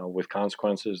with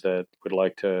consequences that we'd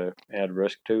like to add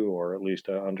risk to, or at least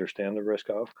understand the risk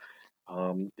of.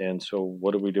 And so,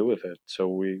 what do we do with it? So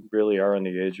we really are in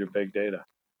the age of big data,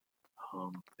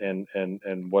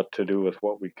 and what to do with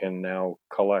what we can now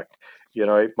collect.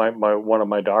 My one of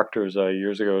my doctors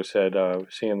years ago said,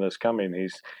 seeing this coming,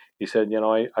 he said,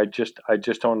 I just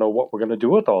don't know what we're going to do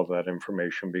with all of that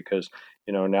information, because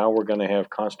now we're going to have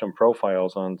constant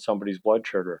profiles on somebody's blood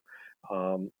sugar.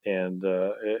 And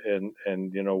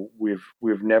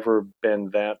we've never been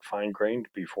that fine grained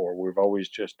before. We've always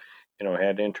just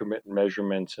had intermittent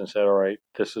measurements and said, all right,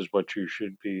 this is what you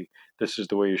should be, this is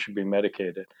the way you should be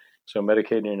medicated. So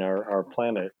medicating our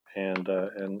planet and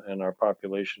our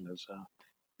population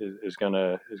is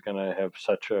gonna have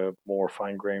such a more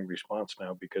fine grained response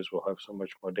now, because we'll have so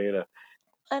much more data.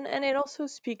 And it also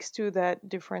speaks to that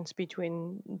difference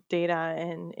between data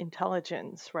and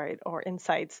intelligence, right? Or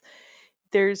insights.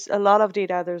 There's a lot of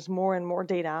data, there's more and more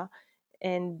data,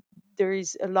 and there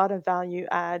is a lot of value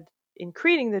add in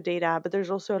creating the data, but there's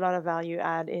also a lot of value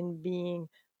add in being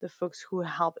the folks who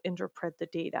help interpret the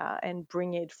data and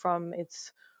bring it from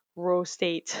its raw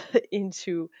state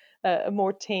into a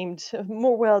more tamed,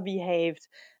 more well behaved,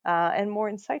 and more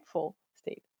insightful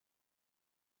state.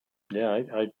 Yeah,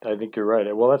 I think you're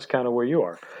right. Well, that's kind of where you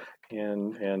are,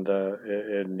 and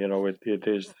it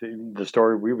is the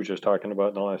story we were just talking about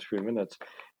in the last few minutes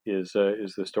is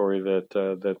the story that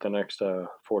the next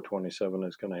 427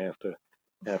 is going to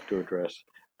have to address.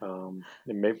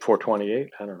 Maybe 428.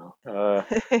 I don't know.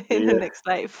 In the The next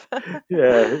life.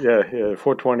 yeah.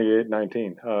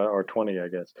 42819 or 20, I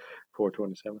guess.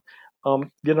 427.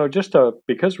 Just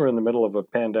because we're in the middle of a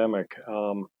pandemic.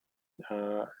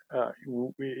 Uh,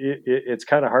 it's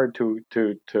kind of hard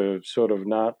to sort of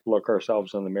not look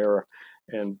ourselves in the mirror.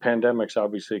 And pandemics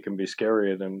obviously can be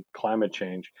scarier than climate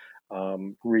change,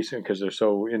 recent, because they're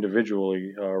so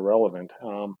individually relevant.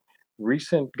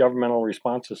 Recent governmental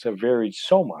responses have varied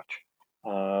so much,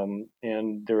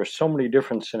 and there are so many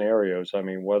different scenarios. I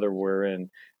mean, whether we're in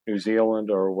New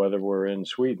Zealand or whether we're in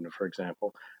Sweden, for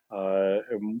example,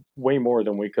 way more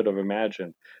than we could have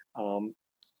imagined.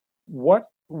 What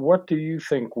do you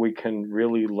think we can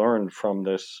really learn from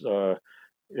this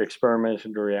experiment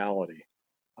in reality?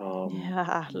 Um,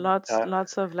 Yeah, lots uh,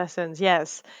 lots of lessons.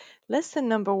 Yes. Lesson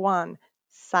number one,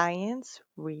 science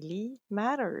really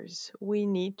matters. We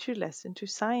need to listen to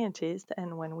scientists,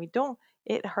 and when we don't,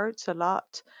 it hurts a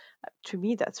lot. To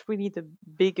me, that's really the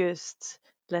biggest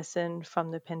lesson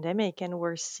from the pandemic, and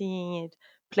we're seeing it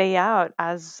play out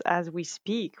as we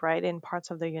speak, right, in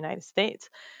parts of the United States.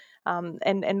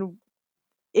 And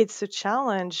it's a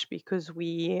challenge because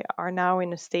we are now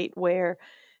in a state where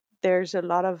there's a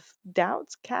lot of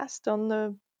doubts cast on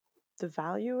the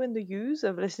value and the use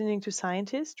of listening to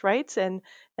scientists, right? And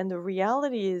the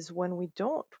reality is when we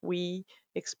don't, we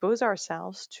expose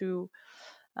ourselves to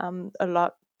a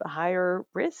lot higher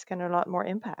risk and a lot more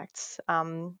impacts.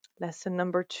 Lesson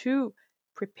number two,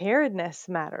 preparedness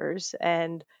matters,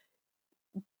 and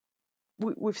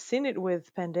we've seen it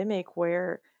with pandemic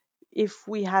where if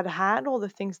we had had all the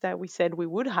things that we said we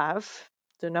would have,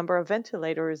 the number of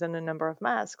ventilators and the number of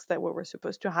masks that we were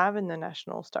supposed to have in the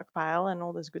national stockpile and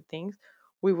all those good things,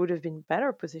 we would have been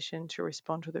better positioned to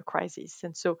respond to the crisis.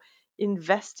 And so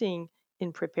investing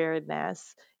in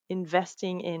preparedness,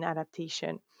 investing in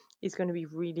adaptation is going to be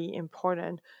really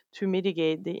important to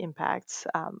mitigate the impacts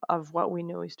of what we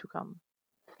know is to come.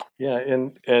 Yeah,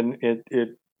 and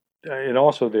it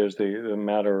also there's the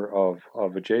matter of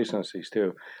adjacencies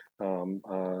too.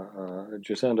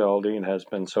 Jacinda Ardern has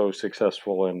been so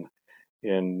successful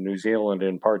in New Zealand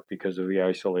in part because of the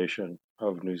isolation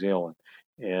of New Zealand,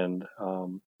 and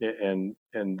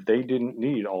they didn't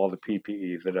need all the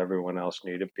PPE that everyone else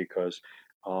needed because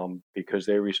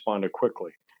they responded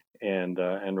quickly and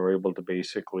were able to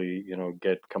basically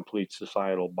get complete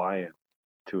societal buy-in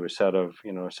to a set of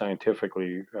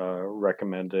scientifically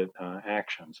recommended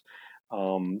actions,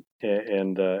 and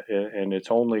it's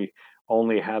only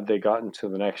had they gotten to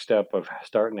the next step of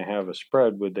starting to have a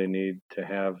spread would they need to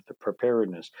have the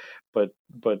preparedness. But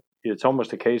it's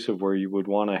almost a case of where you would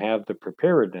want to have the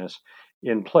preparedness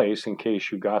in place in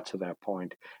case you got to that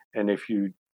point, and if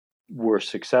you were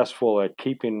successful at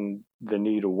keeping the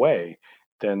need away,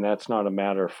 then that's not a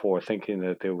matter for thinking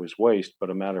that there was waste, but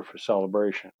a matter for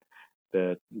celebration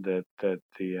that the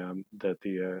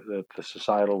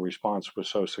societal response was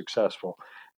so successful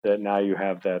that now you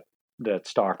have that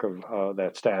stock of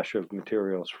that stash of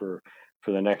materials for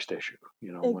the next issue.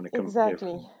 When it comes.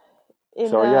 Exactly.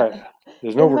 So yeah,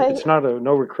 there's in no. my It's not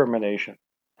no recrimination.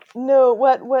 No,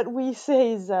 what we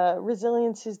say is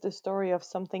resilience is the story of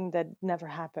something that never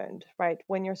happened, right?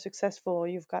 When you're successful,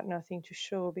 you've got nothing to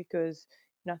show because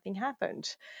nothing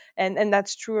happened, and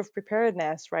that's true of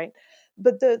preparedness, right?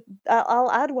 But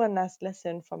I'll add one last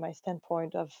lesson from my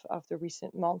standpoint of the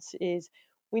recent months is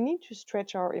we need to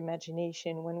stretch our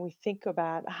imagination when we think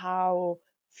about how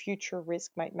future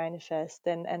risk might manifest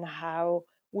and how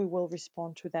we will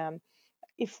respond to them.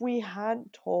 If we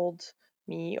had told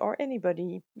me or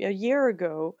anybody a year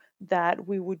ago that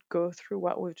we would go through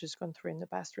what we've just gone through in the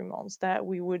past 3 months, that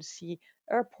we would see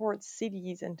airports,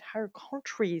 cities, entire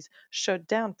countries shut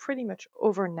down pretty much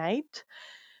overnight,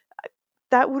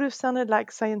 that would have sounded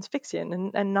like science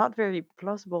fiction and not very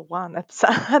plausible one at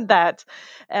that.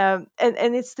 And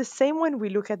it's the same when we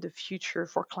look at the future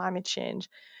for climate change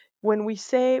when we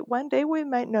say one day we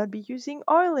might not be using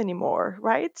oil anymore,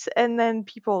 right? And then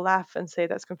people laugh and say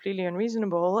that's completely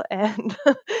unreasonable. And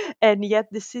and yet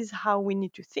this is how we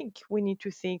need to think. We need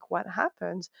to think what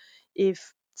happens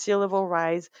if sea level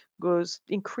rise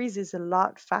increases a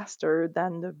lot faster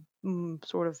than the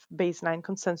sort of baseline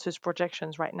consensus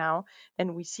projections right now,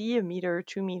 and we see 1 meter,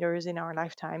 2 meters in our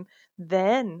lifetime.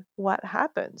 Then what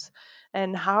happens?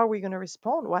 And how are we going to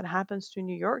respond? What happens to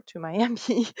New York, to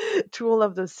Miami, to all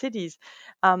of those cities?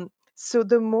 So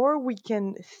the more we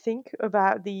can think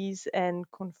about these and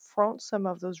confront some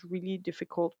of those really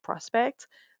difficult prospects,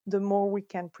 the more we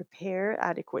can prepare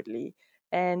adequately.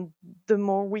 And the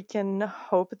more we can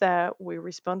hope that we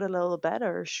respond a little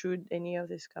better should any of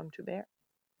this come to bear.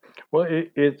 Well,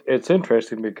 it's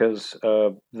interesting because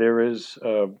there is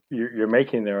you're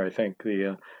making there, I think,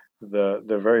 the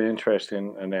very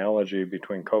interesting analogy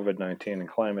between COVID-19 and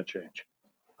climate change,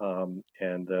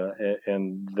 and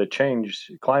the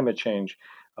climate change,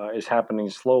 is happening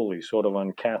slowly, sort of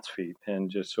on cat's feet, and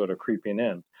just sort of creeping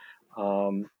in.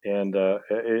 And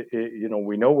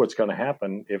we know what's going to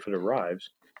happen if it arrives.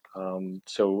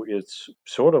 So it's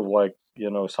sort of like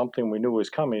something we knew was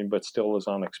coming, but still is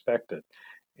unexpected,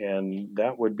 and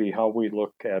that would be how we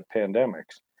look at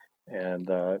pandemics. And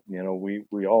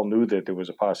we all knew that there was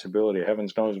a possibility.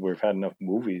 Heavens knows we've had enough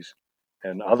movies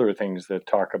and other things that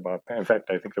talk about. In fact,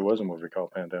 I think there was a movie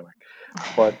called Pandemic.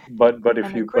 But if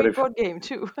And a you great board game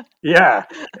too. yeah,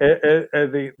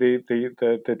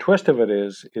 the twist of it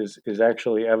is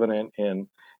actually evident in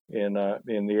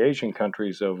the Asian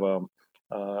countries of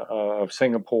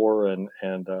Singapore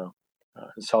and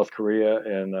South Korea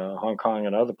and Hong Kong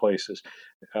and other places,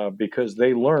 because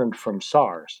they learned from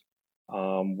SARS,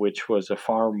 which was a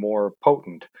far more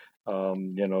potent.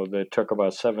 That took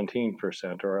about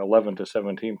 17% or 11 to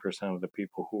 17% of the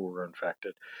people who were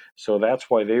infected. So that's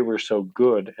why they were so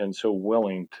good and so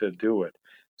willing to do it.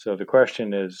 So the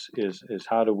question is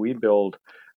how do we build,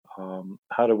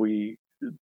 how do we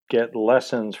get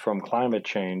lessons from climate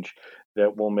change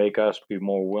that will make us be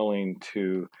more willing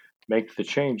to make the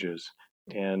changes?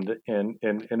 And in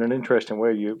an interesting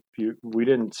way, we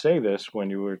didn't say this when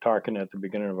you were talking at the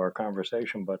beginning of our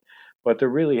conversation, but there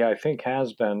really, I think,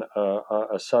 has been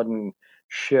a sudden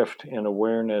shift in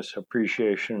awareness,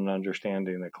 appreciation, and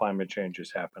understanding that climate change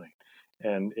is happening,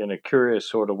 and in a curious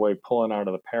sort of way, pulling out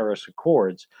of the Paris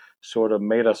Accords, sort of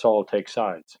made us all take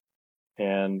sides.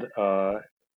 And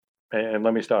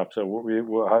let me stop. So,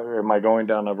 am I going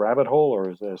down a rabbit hole,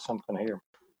 or is there something here?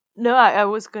 No, I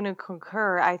was going to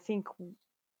concur. I think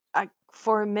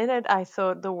for a minute, I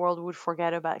thought the world would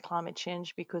forget about climate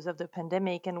change because of the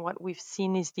pandemic. And what we've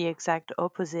seen is the exact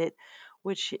opposite,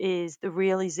 which is the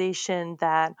realization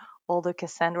that all the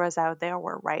Cassandras out there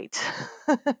were right.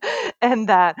 And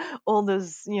that all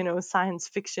those, science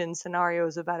fiction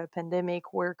scenarios about a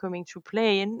pandemic were coming to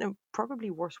play in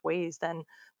probably worse ways than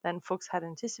folks had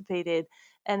anticipated.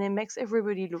 And it makes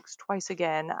everybody looks twice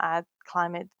again at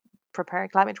climate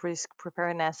risk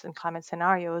preparedness and climate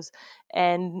scenarios,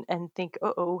 and think,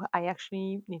 oh, I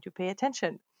actually need to pay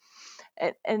attention.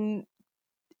 And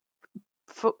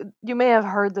you may have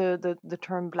heard the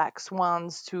term black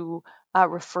swans to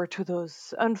refer to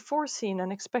those unforeseen,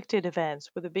 unexpected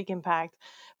events with a big impact.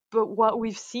 But what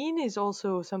we've seen is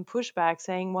also some pushback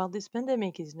saying, well, this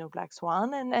pandemic is no black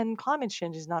swan, and climate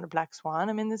change is not a black swan.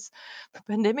 I mean, this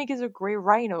pandemic is a gray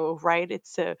rhino, right?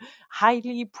 It's a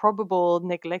highly probable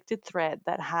neglected threat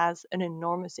that has an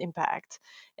enormous impact.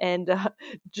 And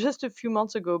just a few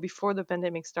months ago, before the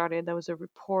pandemic started, there was a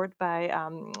report by a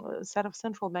set of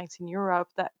central banks in Europe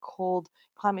that called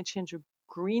climate change a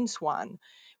green swan.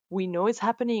 We know it's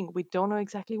happening. We don't know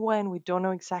exactly when. We don't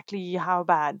know exactly how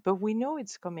bad, but we know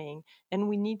it's coming and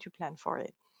we need to plan for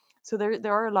it. So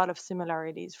there are a lot of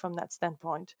similarities from that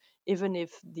standpoint, even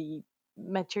if the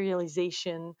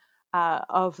materialization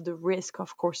of the risk,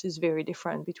 of course, is very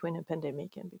different between a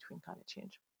pandemic and between climate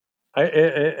change.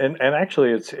 And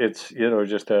actually, it's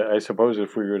just I suppose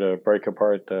if we were to break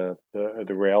apart the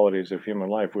realities of human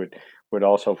life, would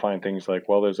also find things like,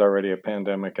 well, there's already a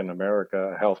pandemic in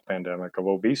America, a health pandemic of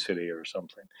obesity or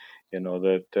something.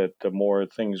 That the more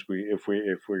things if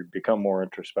we become more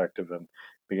introspective and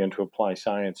begin to apply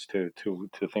science to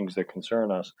things that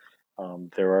concern us,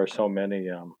 there are so many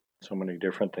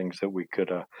different things that we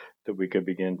could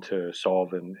begin to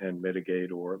solve and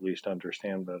mitigate, or at least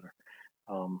understand better.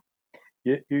 Um,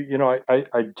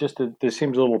 I just this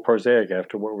seems a little prosaic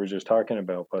after what we are just talking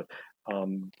about, but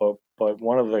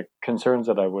one of the concerns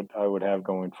that I would have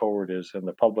going forward is in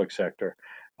the public sector,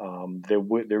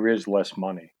 there is less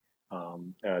money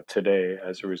today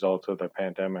as a result of the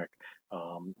pandemic,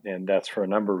 and that's for a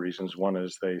number of reasons. One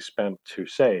is they spent to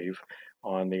save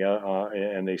and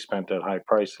they spent at high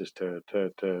prices to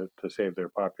save their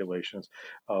populations,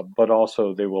 but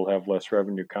also they will have less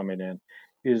revenue coming in.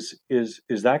 Is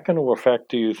that going to affect,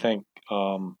 do you think,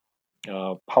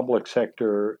 public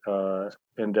sector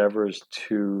endeavors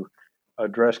to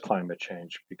address climate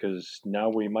change? Because now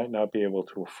we might not be able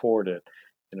to afford it.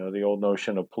 The old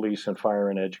notion of police and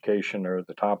fire and education are at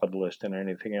the top of the list, and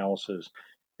anything else is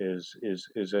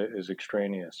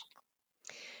extraneous.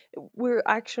 We're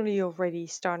actually already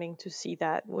starting to see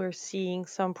that. We're seeing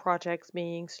some projects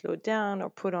being slowed down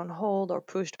or put on hold or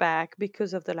pushed back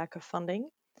because of the lack of funding.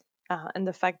 And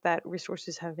the fact that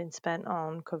resources have been spent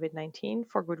on COVID-19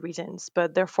 for good reasons,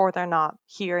 but therefore they're not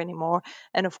here anymore.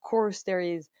 And of course, there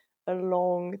is a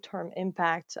long-term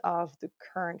impact of the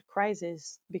current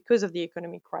crisis because of the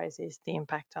economic crisis, the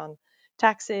impact on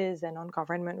taxes and on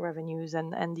government revenues,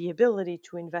 and the ability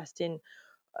to invest in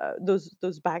those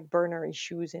back burner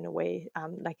issues in a way,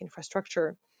 like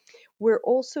infrastructure. We're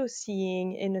also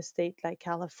seeing in a state like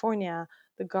California,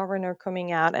 the governor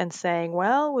coming out and saying,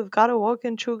 well, we've got to walk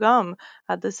and chew gum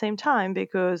at the same time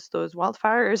because those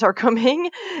wildfires are coming.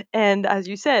 And as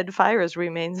you said, fires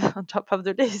remains on top of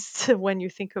the list when you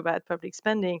think about public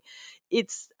spending.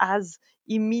 It's as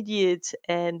immediate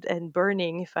and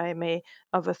burning, if I may,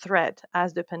 of a threat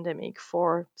as the pandemic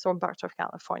for some parts of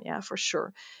California, for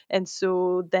sure. And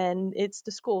so then it's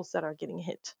the schools that are getting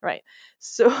hit, right?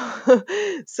 So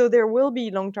so there will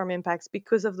be long-term impacts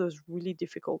because of those really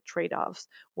difficult trade-offs.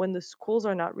 When the schools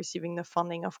are not receiving the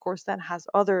funding, of course, that has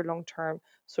other long-term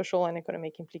social and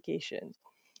economic implications.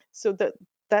 So that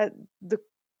the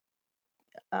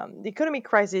economic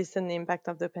crisis and the impact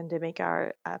of the pandemic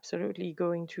are absolutely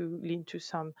going to lead to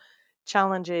some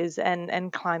challenges,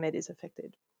 and climate is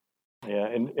affected. Yeah,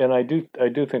 and I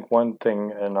do think one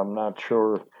thing, and I'm not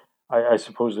sure. I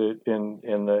suppose it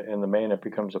in the main it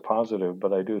becomes a positive,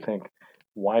 but I do think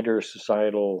wider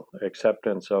societal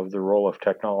acceptance of the role of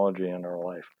technology in our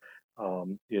life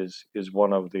is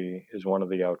one of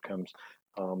the outcomes.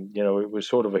 It was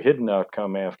sort of a hidden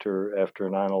outcome after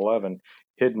 9/11,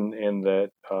 hidden in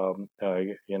that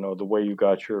the way you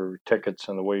got your tickets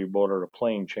and the way you boarded a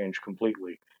plane changed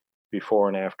completely before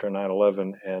and after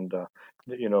 9/11, and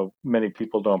many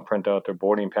people don't print out their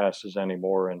boarding passes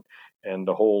anymore, and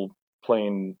the whole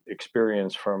plain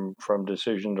experience from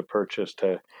decision to purchase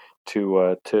to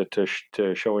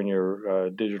showing your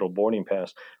digital boarding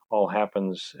pass all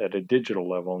happens at a digital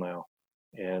level now,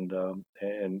 and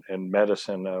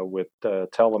medicine with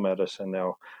telemedicine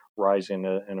now rising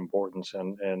in importance,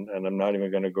 and I'm not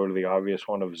even going to go to the obvious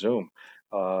one of Zoom.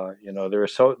 There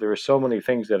are so many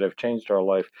things that have changed our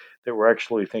life that we're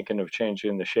actually thinking of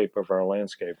changing the shape of our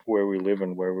landscape, where we live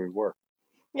and where we work.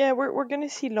 Yeah, we're going to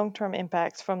see long-term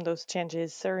impacts from those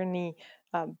changes. Certainly,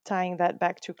 tying that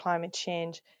back to climate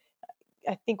change,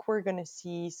 I think we're going to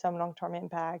see some long-term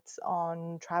impacts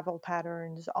on travel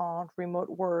patterns, on remote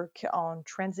work, on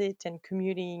transit and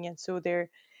commuting, and so there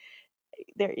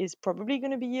is probably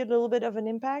going to be a little bit of an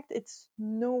impact. It's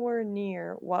nowhere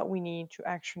near what we need to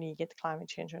actually get climate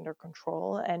change under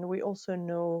control. And we also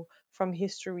know from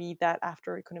history that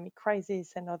after economic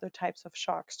crisis and other types of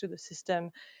shocks to the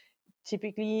system,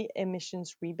 typically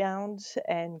emissions rebound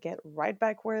and get right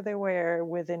back where they were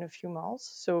within a few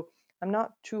months. So I'm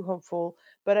not too hopeful,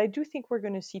 but I do think we're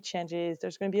going to see changes.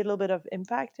 There's going to be a little bit of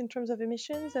impact in terms of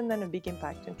emissions, and then a big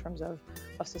impact in terms of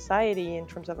society, in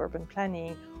terms of urban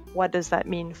planning. What does that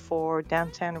mean for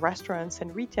downtown restaurants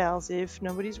and retails if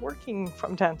nobody's working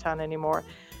from downtown anymore?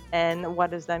 And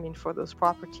what does that mean for those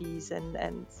properties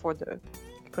and for the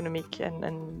economic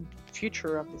and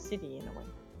future of the city in a way?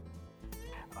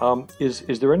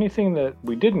 Is there anything that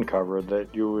we didn't cover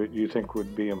that you think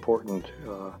would be important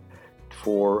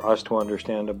for us to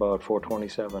understand about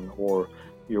 427, or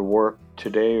your work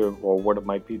today, or what it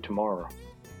might be tomorrow?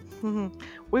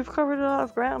 We've covered a lot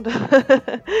of ground,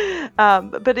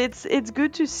 but it's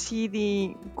good to see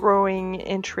the growing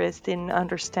interest in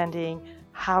understanding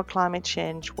how climate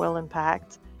change will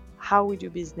impact how we do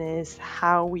business,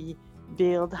 how we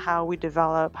build, how we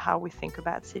develop, how we think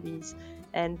about cities,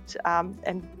 and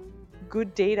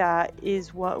good data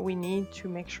is what we need to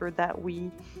make sure that we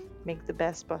make the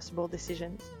best possible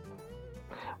decisions.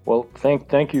 Well,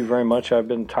 thank you very much. I've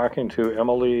been talking to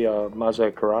Emily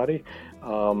Mazzacurati,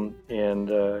 and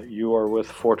you are with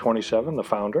 427, the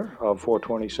founder of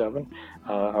 427,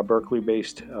 a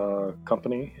Berkeley-based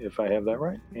company, if I have that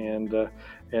right.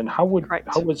 And how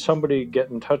would somebody get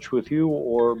in touch with you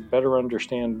or better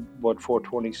understand what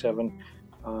 427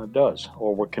 does,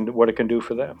 or what it can do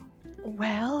for them?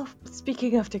 Well,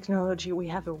 speaking of technology, we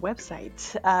have a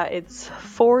website. It's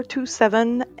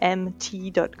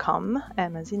 427mt.com,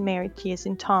 M as in Mary, T as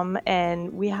in Tom,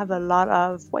 and we have a lot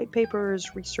of white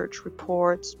papers, research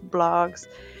reports, blogs.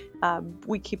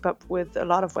 We keep up with a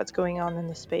lot of what's going on in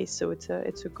the space, so it's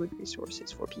a good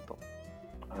resources for people.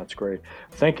 That's great.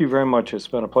 Thank you very much. It's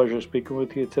been a pleasure speaking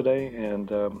with you today, and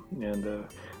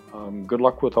good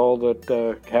luck with all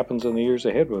that happens in the years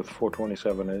ahead with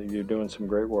 427. You're doing some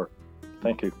great work.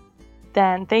 Thank you.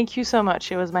 Dan, thank you so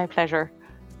much. It was my pleasure.